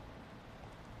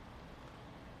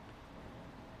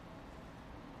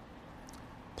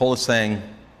 Paul is saying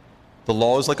the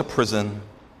law is like a prison.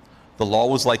 The law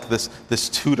was like this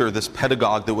tutor, this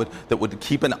pedagogue that would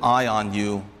keep an eye on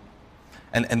you.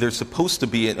 And there's supposed to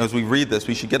be, as we read this,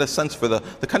 we should get a sense for the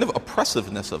kind of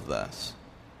oppressiveness of this.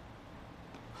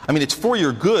 I mean, it's for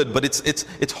your good, but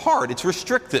it's hard, it's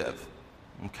restrictive.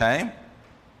 Okay?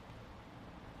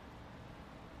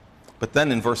 But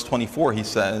then in verse 24 he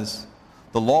says,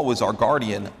 the law was our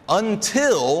guardian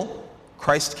until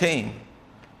Christ came,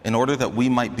 in order that we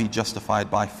might be justified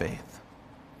by faith.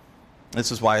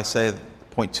 This is why I say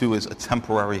point 2 is a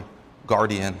temporary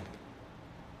guardian.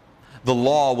 The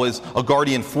law was a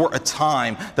guardian for a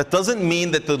time. That doesn't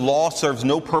mean that the law serves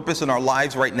no purpose in our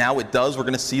lives right now. It does. We're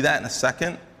going to see that in a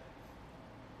second.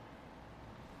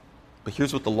 But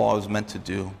here's what the law is meant to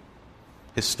do.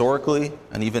 Historically,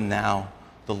 and even now,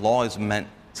 the law is meant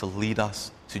to lead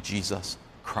us to Jesus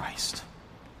Christ.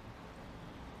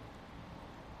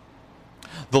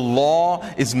 The law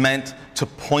is meant to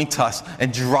point us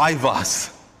and drive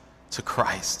us to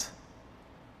Christ.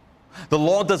 The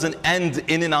law doesn't end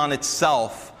in and on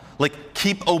itself, like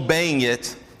keep obeying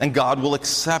it and God will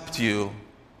accept you.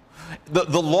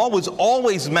 The law was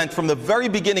always meant from the very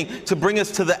beginning to bring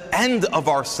us to the end of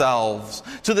ourselves,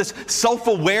 to this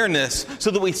self-awareness, so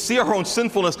that we see our own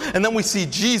sinfulness and then we see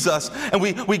Jesus and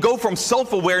we go from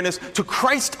self-awareness to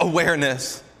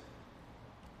Christ-awareness.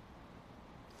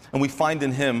 And we find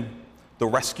in him the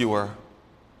rescuer,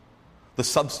 the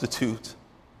substitute,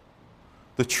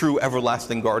 the true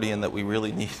everlasting guardian that we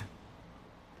really need.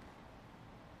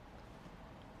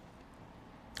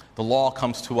 The law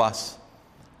comes to us.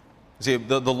 See,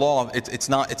 the law, it's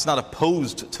not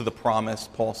opposed to the promise,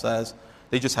 Paul says.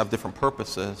 They just have different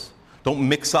purposes. Don't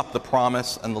mix up the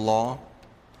promise and the law,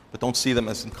 but don't see them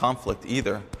as in conflict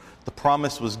either. The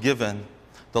promise was given.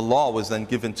 The law was then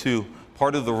given too.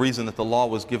 Part of the reason that the law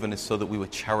was given is so that we would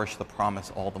cherish the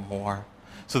promise all the more,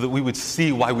 so that we would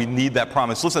see why we need that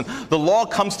promise. Listen, the law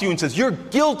comes to you and says, you're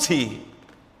guilty.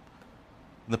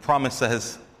 And the promise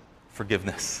says,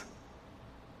 forgiveness.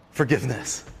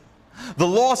 Forgiveness. The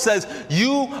law says,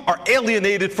 you are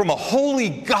alienated from a holy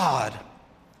God.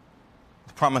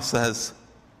 The promise says,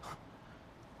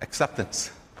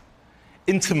 acceptance,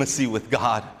 intimacy with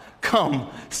God. Come,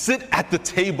 sit at the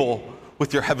table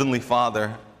with your heavenly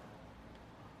Father.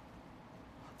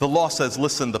 The law says,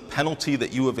 listen, the penalty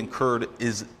that you have incurred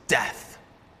is death.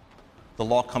 The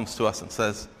law comes to us and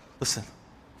says, listen,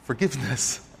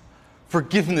 forgiveness.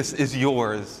 Forgiveness is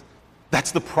yours.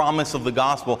 That's the promise of the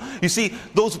gospel. You see,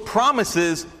 those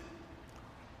promises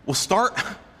will start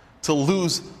to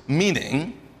lose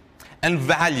meaning and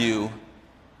value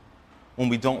when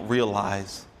we don't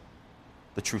realize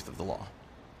the truth of the law.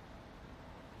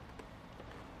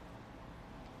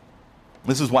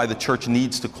 This is why the church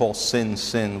needs to call sin,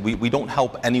 sin. We don't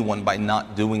help anyone by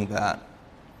not doing that.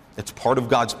 It's part of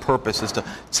God's purpose is to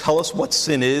tell us what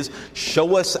sin is,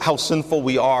 show us how sinful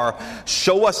we are,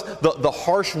 show us the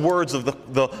harsh words of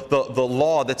the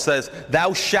law that says,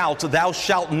 thou shalt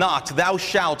not, thou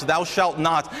shalt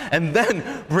not, and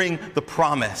then bring the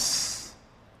promise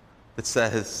that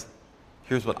says,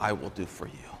 here's what I will do for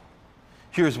you.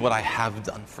 Here's what I have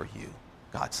done for you,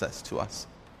 God says to us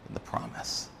in the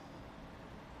promise.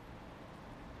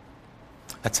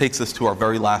 That takes us to our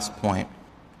very last point.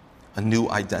 A new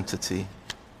identity.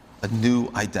 A new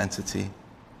identity.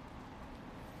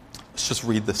 Let's just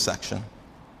read this section.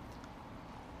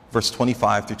 verse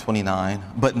 25 through 29.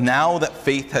 But now that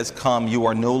faith has come, you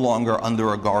are no longer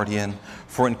under a guardian.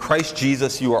 For in Christ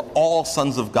Jesus you are all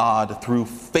sons of God through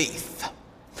faith.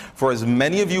 For as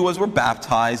many of you as were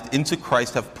baptized into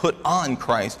Christ have put on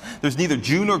Christ. There's neither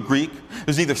Jew nor Greek.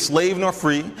 There's neither slave nor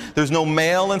free. There's no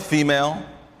male and female.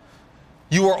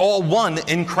 You are all one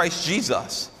in Christ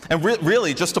Jesus. And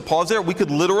really, just to pause there, we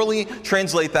could literally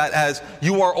translate that as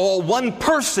you are all one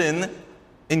person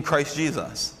in Christ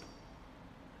Jesus.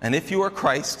 And if you are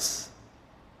Christ's,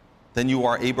 then you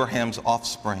are Abraham's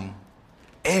offspring,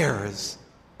 heirs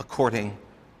according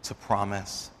to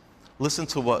promise. Listen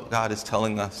to what God is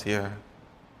telling us here.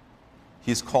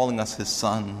 He's calling us his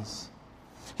sons.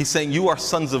 He's saying you are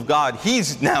sons of God.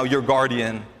 He's now your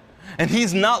guardian. And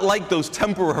he's not like those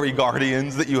temporary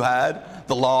guardians that you had,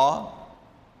 the law.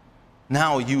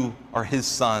 Now you are his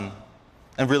son.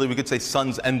 And really we could say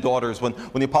sons and daughters. When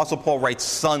the Apostle Paul writes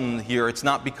son here, it's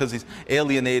not because he's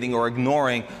alienating or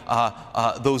ignoring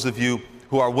those of you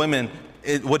who are women.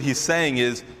 What he's saying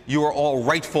is you are all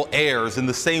rightful heirs in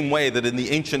the same way that in the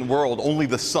ancient world only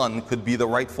the son could be the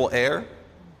rightful heir.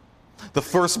 The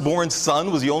firstborn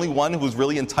son was the only one who was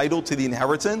really entitled to the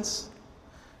inheritance.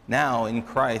 Now in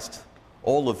Christ,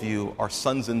 all of you are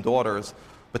sons and daughters.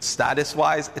 But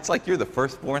status-wise, it's like you're the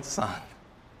firstborn son.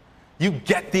 You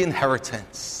get the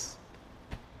inheritance.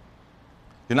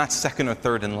 You're not second or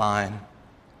third in line.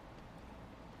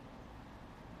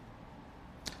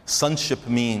 Sonship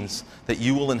means that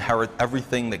you will inherit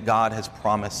everything that God has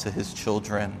promised to his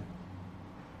children.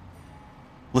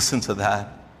 Listen to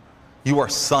that. You are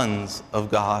sons of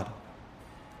God.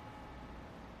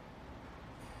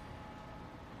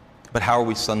 But how are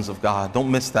we sons of God?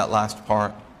 Don't miss that last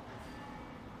part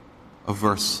of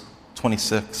verse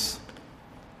 26.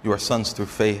 You are sons through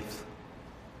faith.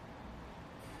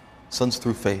 Sons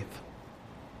through faith.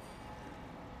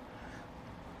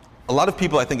 A lot of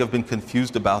people, I think, have been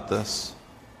confused about this,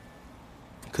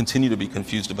 continue to be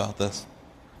confused about this.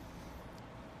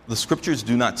 The scriptures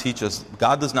do not teach us,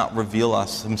 God does not reveal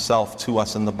himself to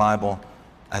us in the Bible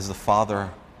as the Father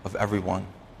of everyone.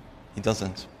 He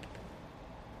doesn't.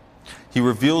 He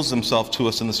reveals himself to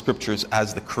us in the scriptures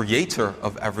as the creator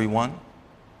of everyone,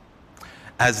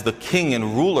 as the king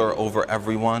and ruler over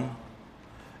everyone,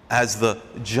 as the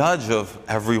judge of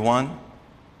everyone.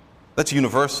 That's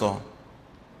universal.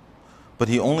 But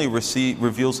he only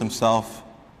reveals himself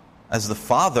as the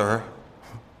Father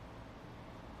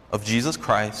of Jesus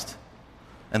Christ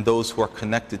and those who are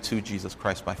connected to Jesus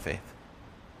Christ by faith.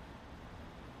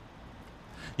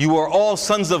 You are all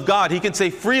sons of God, he can say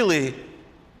freely,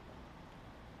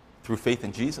 through faith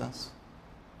in Jesus.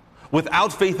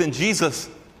 Without faith in Jesus,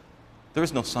 there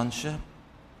is no sonship.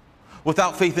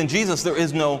 Without faith in Jesus, there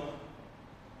is no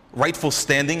rightful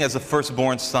standing as a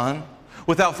firstborn son.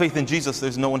 Without faith in Jesus,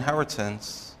 there's no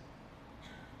inheritance.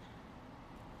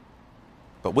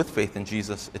 But with faith in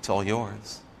Jesus, it's all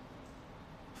yours.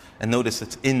 And notice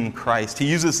it's in Christ. He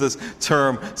uses this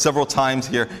term several times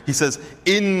here. He says,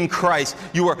 in Christ.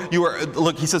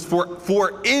 Look, he says,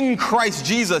 for in Christ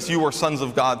Jesus you are sons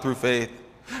of God through faith.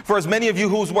 For as many of you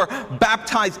who were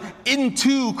baptized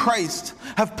into Christ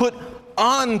have put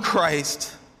on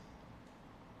Christ.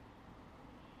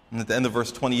 And at the end of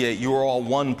verse 28, you are all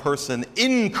one person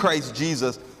in Christ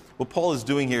Jesus. What Paul is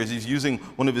doing here is he's using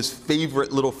one of his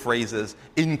favorite little phrases,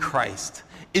 in Christ,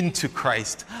 into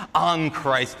Christ, on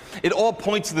Christ. It all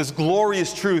points to this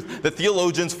glorious truth that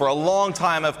theologians for a long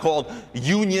time have called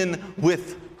union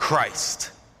with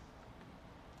Christ.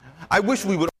 I wish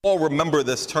we would all remember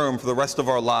this term for the rest of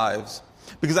our lives,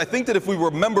 because I think that if we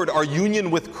remembered our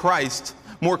union with Christ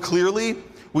more clearly,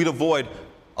 we'd avoid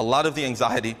a lot of the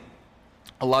anxiety,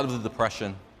 a lot of the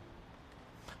depression,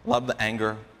 a lot of the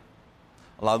anger,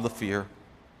 a lot of the fear.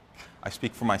 I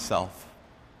speak for myself.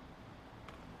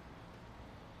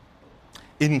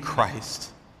 In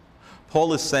Christ.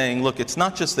 Paul is saying, look, it's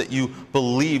not just that you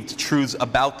believed truths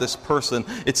about this person.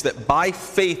 It's that by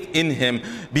faith in him,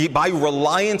 by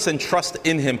reliance and trust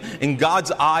in him, in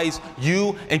God's eyes,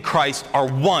 you and Christ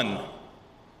are one.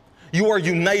 You are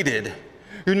united.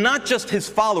 You're not just his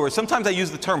followers. Sometimes I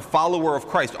use the term follower of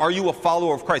Christ. Are you a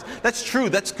follower of Christ? That's true.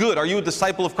 That's good. Are you a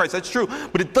disciple of Christ? That's true.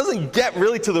 But it doesn't get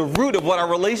really to the root of what our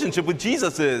relationship with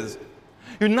Jesus is.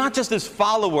 You're not just his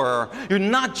follower. You're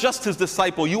not just his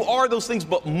disciple. You are those things,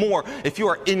 but more. If you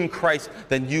are in Christ,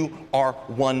 then you are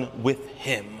one with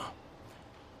him.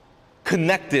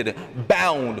 Connected,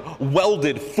 bound,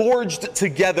 welded, forged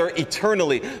together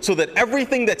eternally, so that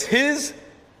everything that's his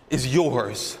is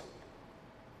yours.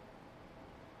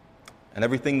 And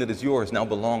everything that is yours now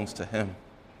belongs to him.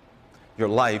 Your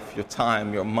life, your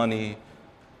time, your money,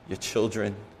 your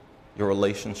children, your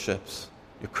relationships,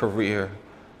 your career.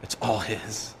 It's all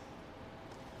his.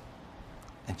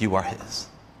 And you are his.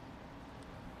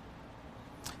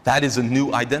 That is a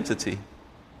new identity.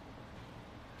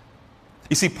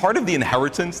 You see, part of the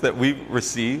inheritance that we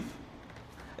receive,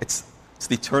 it's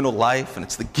the eternal life, and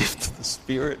it's the gift of the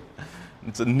Spirit.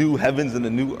 It's a new heavens and a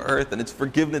new earth, and it's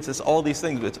forgiveness. It's all these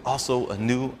things, but it's also a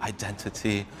new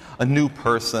identity, a new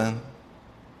person.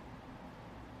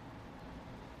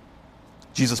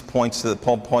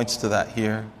 Paul points to that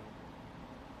here.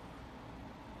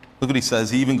 Look what he says.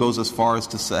 He even goes as far as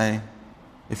to say,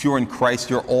 if you're in Christ,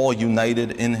 you're all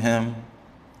united in him.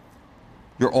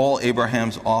 You're all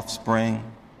Abraham's offspring.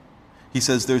 He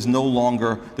says there's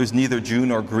neither Jew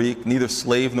nor Greek, neither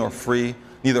slave nor free,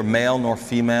 neither male nor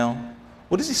female.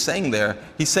 What is he saying there?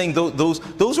 He's saying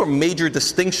those are major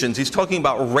distinctions. He's talking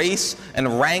about race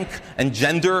and rank and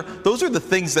gender. Those are the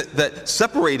things that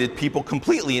separated people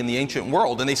completely in the ancient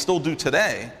world, and they still do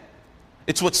today.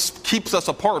 It's what keeps us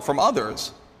apart from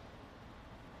others.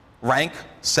 Rank,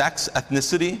 sex,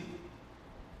 ethnicity.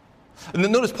 And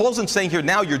then notice Paul isn't saying here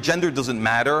now your gender doesn't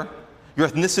matter. Your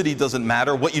ethnicity doesn't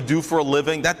matter. What you do for a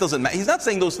living, that doesn't matter. He's not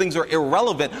saying those things are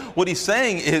irrelevant. What he's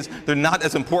saying is they're not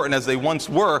as important as they once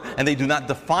were, and they do not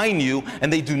define you,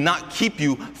 and they do not keep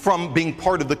you from being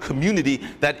part of the community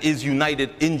that is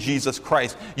united in Jesus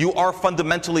Christ. You are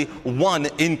fundamentally one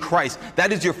in Christ.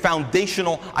 That is your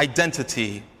foundational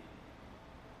identity.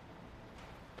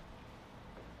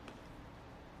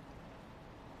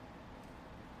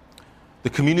 The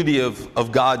community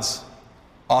of God's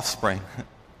offspring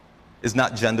is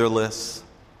not genderless,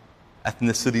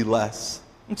 ethnicity-less.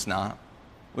 It's not.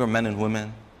 We are men and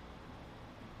women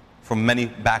from many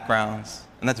backgrounds,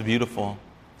 and that's beautiful.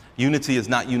 Unity is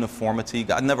not uniformity.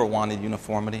 God never wanted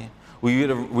uniformity. We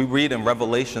read in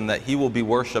Revelation that he will be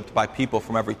worshipped by people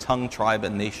from every tongue, tribe,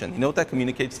 and nation. You know what that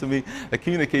communicates to me? That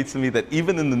communicates to me that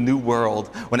even in the new world,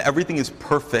 when everything is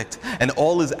perfect and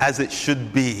all is as it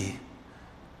should be,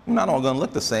 we're not all going to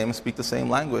look the same and speak the same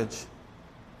language,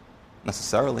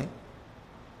 necessarily.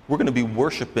 We're going to be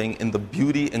worshiping in the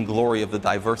beauty and glory of the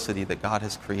diversity that God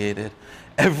has created.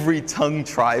 Every tongue,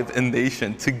 tribe, and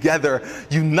nation together,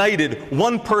 united,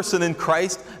 one person in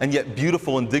Christ, and yet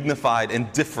beautiful and dignified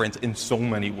and different in so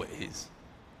many ways.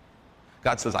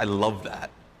 God says, I love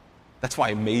that. That's why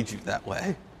I made you that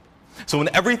way. So when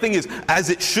everything is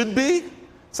as it should be,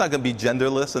 it's not going to be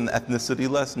genderless and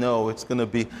ethnicity-less. No, it's going to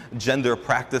be gender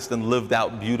practiced and lived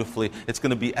out beautifully. It's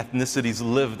going to be ethnicities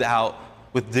lived out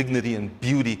with dignity and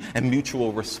beauty and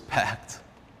mutual respect.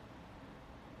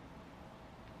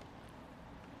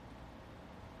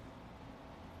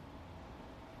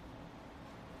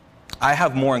 I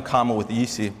have more in common with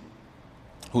Yisi,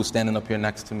 who's standing up here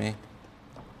next to me,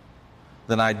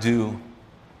 than I do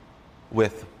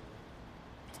with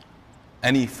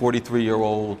any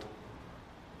 43-year-old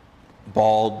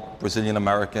bald Brazilian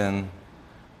American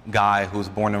guy who was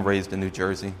born and raised in New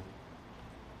Jersey.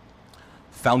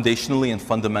 Foundationally and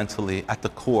fundamentally, at the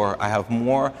core, I have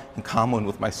more in common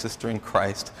with my sister in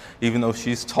Christ, even though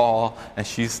she's tall and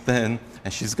she's thin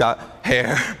and she's got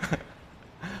hair.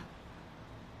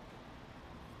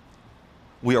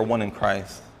 We are one in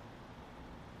Christ.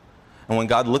 And when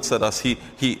God looks at us, he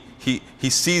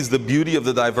sees the beauty of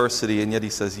the diversity, and yet he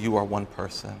says, you are one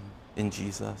person in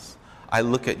Jesus. I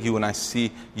look at you and I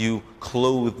see you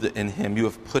clothed in him. You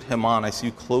have put him on. I see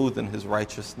you clothed in his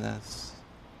righteousness.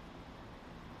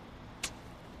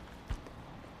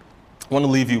 I want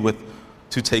to leave you with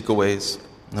two takeaways,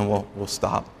 and then we'll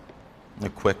stop. They're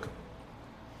quick.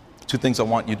 Two things I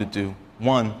want you to do.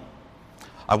 One,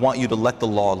 I want you to let the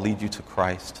law lead you to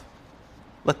Christ.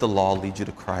 Let the law lead you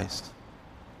to Christ.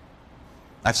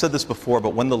 I've said this before,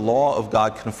 but when the law of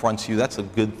God confronts you, that's a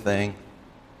good thing.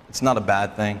 It's not a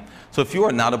bad thing. So if you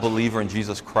are not a believer in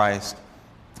Jesus Christ,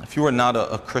 if you are not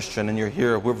a Christian and you're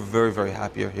here, we're very, very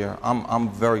happy you're here. I'm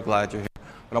very glad you're here.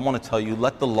 But I want to tell you,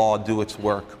 let the law do its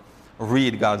work.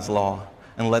 Read God's law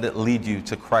and let it lead you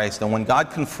to Christ. And when God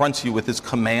confronts you with his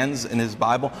commands in his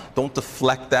Bible, don't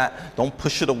deflect that. Don't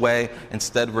push it away.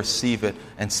 Instead, receive it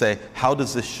and say, how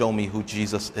does this show me who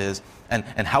Jesus is? And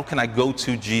how can I go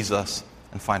to Jesus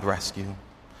and find rescue?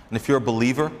 And if you're a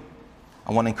believer,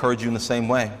 I want to encourage you in the same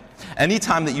way.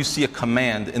 Anytime that you see a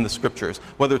command in the scriptures,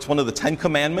 whether it's one of the 10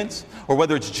 commandments or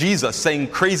whether it's Jesus saying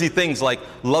crazy things like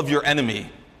love your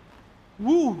enemy,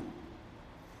 woo,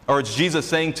 or it's Jesus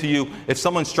saying to you, if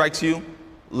someone strikes you,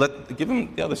 give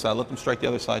them the other side. Let them strike the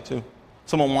other side too.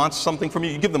 Someone wants something from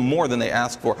you, you give them more than they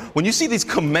ask for. When you see these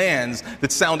commands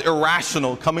that sound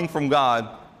irrational coming from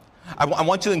God, I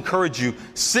want you to encourage you,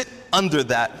 sit under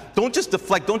that. Don't just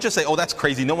deflect. Don't just say, oh, that's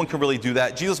crazy. No one can really do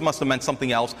that. Jesus must have meant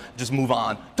something else. Just move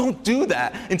on. Don't do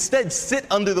that. Instead, sit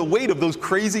under the weight of those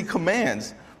crazy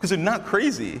commands because they're not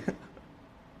crazy.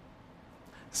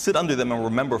 Sit under them and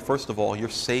remember, first of all, you're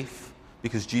safe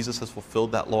because Jesus has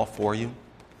fulfilled that law for you.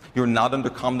 You're not under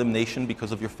condemnation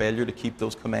because of your failure to keep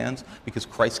those commands, because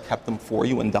Christ kept them for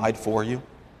you and died for you.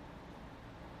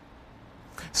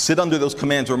 Sit under those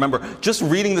commands. Remember, just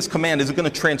reading this command isn't going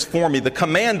to transform me. The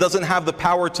command doesn't have the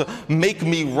power to make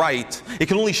me right. It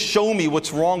can only show me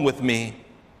what's wrong with me.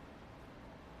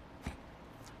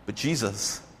 But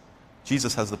Jesus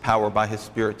has the power by his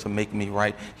Spirit to make me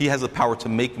right. He has the power to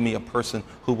make me a person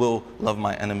who will love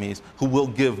my enemies, who will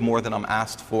give more than I'm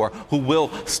asked for, who will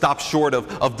stop short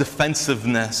of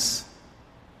defensiveness.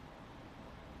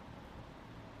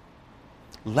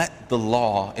 Let the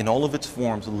law in all of its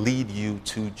forms lead you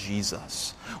to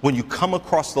Jesus. When you come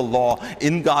across the law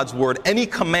in God's word, any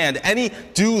command, any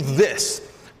do this,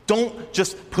 don't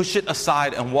just push it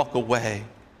aside and walk away.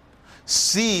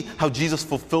 See how Jesus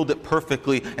fulfilled it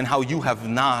perfectly and how you have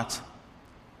not.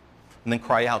 And then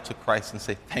cry out to Christ and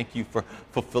say, thank you for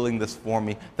fulfilling this for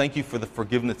me. Thank you for the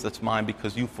forgiveness that's mine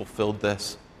because you fulfilled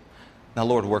this. Now,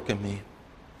 Lord, work in me.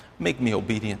 Make me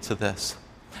obedient to this.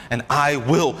 And I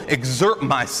will exert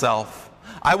myself.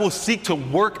 I will seek to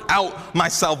work out my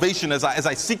salvation as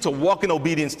I seek to walk in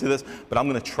obedience to this. But I'm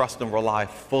going to trust and rely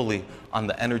fully on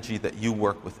the energy that you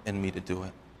work within me to do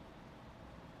it.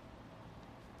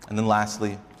 And then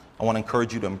lastly, I want to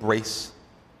encourage you to embrace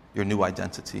your new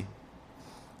identity.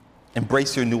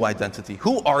 Embrace your new identity.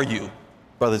 Who are you,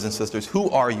 brothers and sisters? Who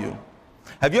are you?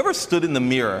 Have you ever stood in the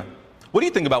mirror? What do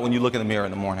you think about when you look in the mirror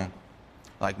in the morning?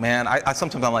 Like, man,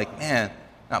 sometimes I'm like, man,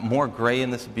 got more gray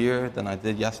in this beard than I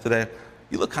did yesterday.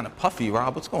 You look kind of puffy,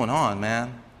 Rob. What's going on,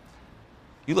 man?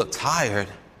 You look tired.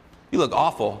 You look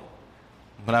awful.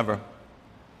 Whatever.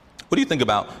 What do you think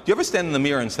about? Do you ever stand in the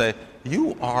mirror and say,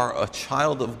 you are a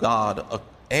child of God, an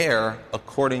heir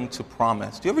according to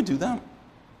promise? Do you ever do that?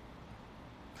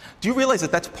 Do you realize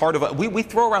that that's part of it? We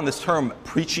throw around this term,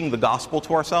 preaching the gospel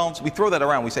to ourselves. We throw that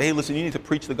around. We say, hey, listen, you need to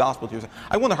preach the gospel to yourself.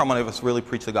 I wonder how many of us really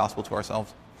preach the gospel to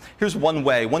ourselves. Here's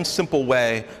one simple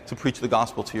way to preach the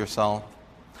gospel to yourself.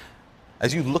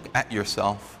 As you look at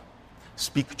yourself,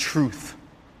 speak truth,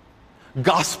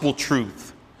 gospel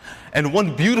truth. And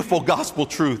one beautiful gospel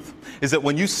truth is that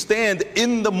when you stand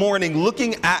in the morning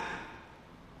looking at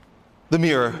the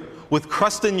mirror with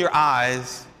crust in your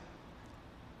eyes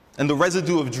and the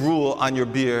residue of drool on your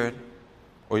beard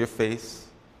or your face,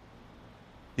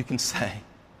 you can say,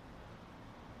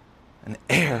 an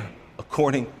heir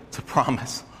according to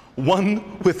promise,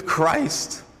 one with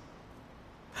Christ.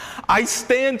 I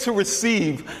stand to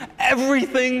receive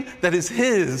everything that is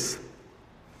his.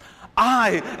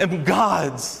 I am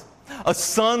God's, a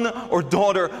son or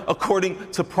daughter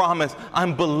according to promise.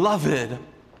 I'm beloved.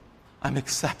 I'm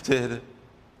accepted.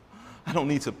 I don't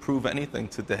need to prove anything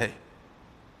today.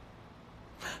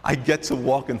 I get to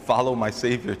walk and follow my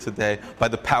Savior today by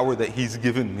the power that he's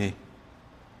given me.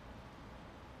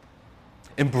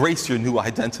 Embrace your new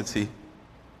identity.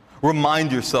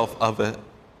 Remind yourself of it.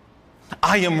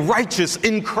 I am righteous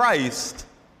in Christ.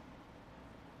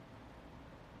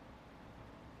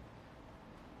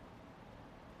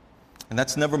 And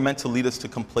that's never meant to lead us to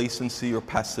complacency or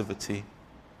passivity.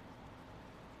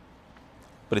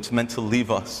 But it's meant to lead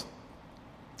us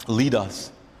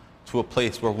to a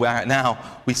place where now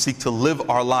we seek to live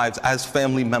our lives as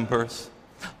family members,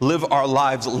 live our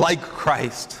lives like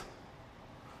Christ,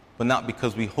 but not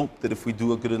because we hope that if we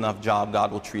do a good enough job,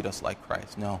 God will treat us like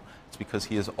Christ. No, it's because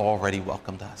he has already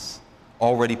welcomed us,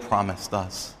 already promised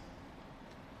us.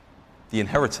 The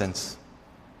inheritance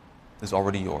is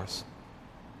already yours.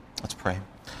 Let's pray.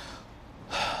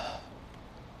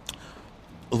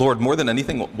 Lord, more than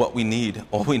anything, all we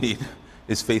need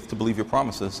is faith to believe your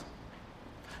promises.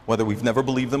 Whether we've never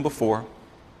believed them before,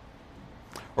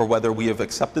 or whether we have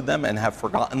accepted them and have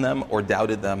forgotten them or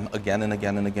doubted them again and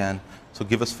again and again. So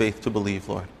give us faith to believe,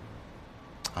 Lord.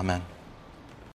 Amen.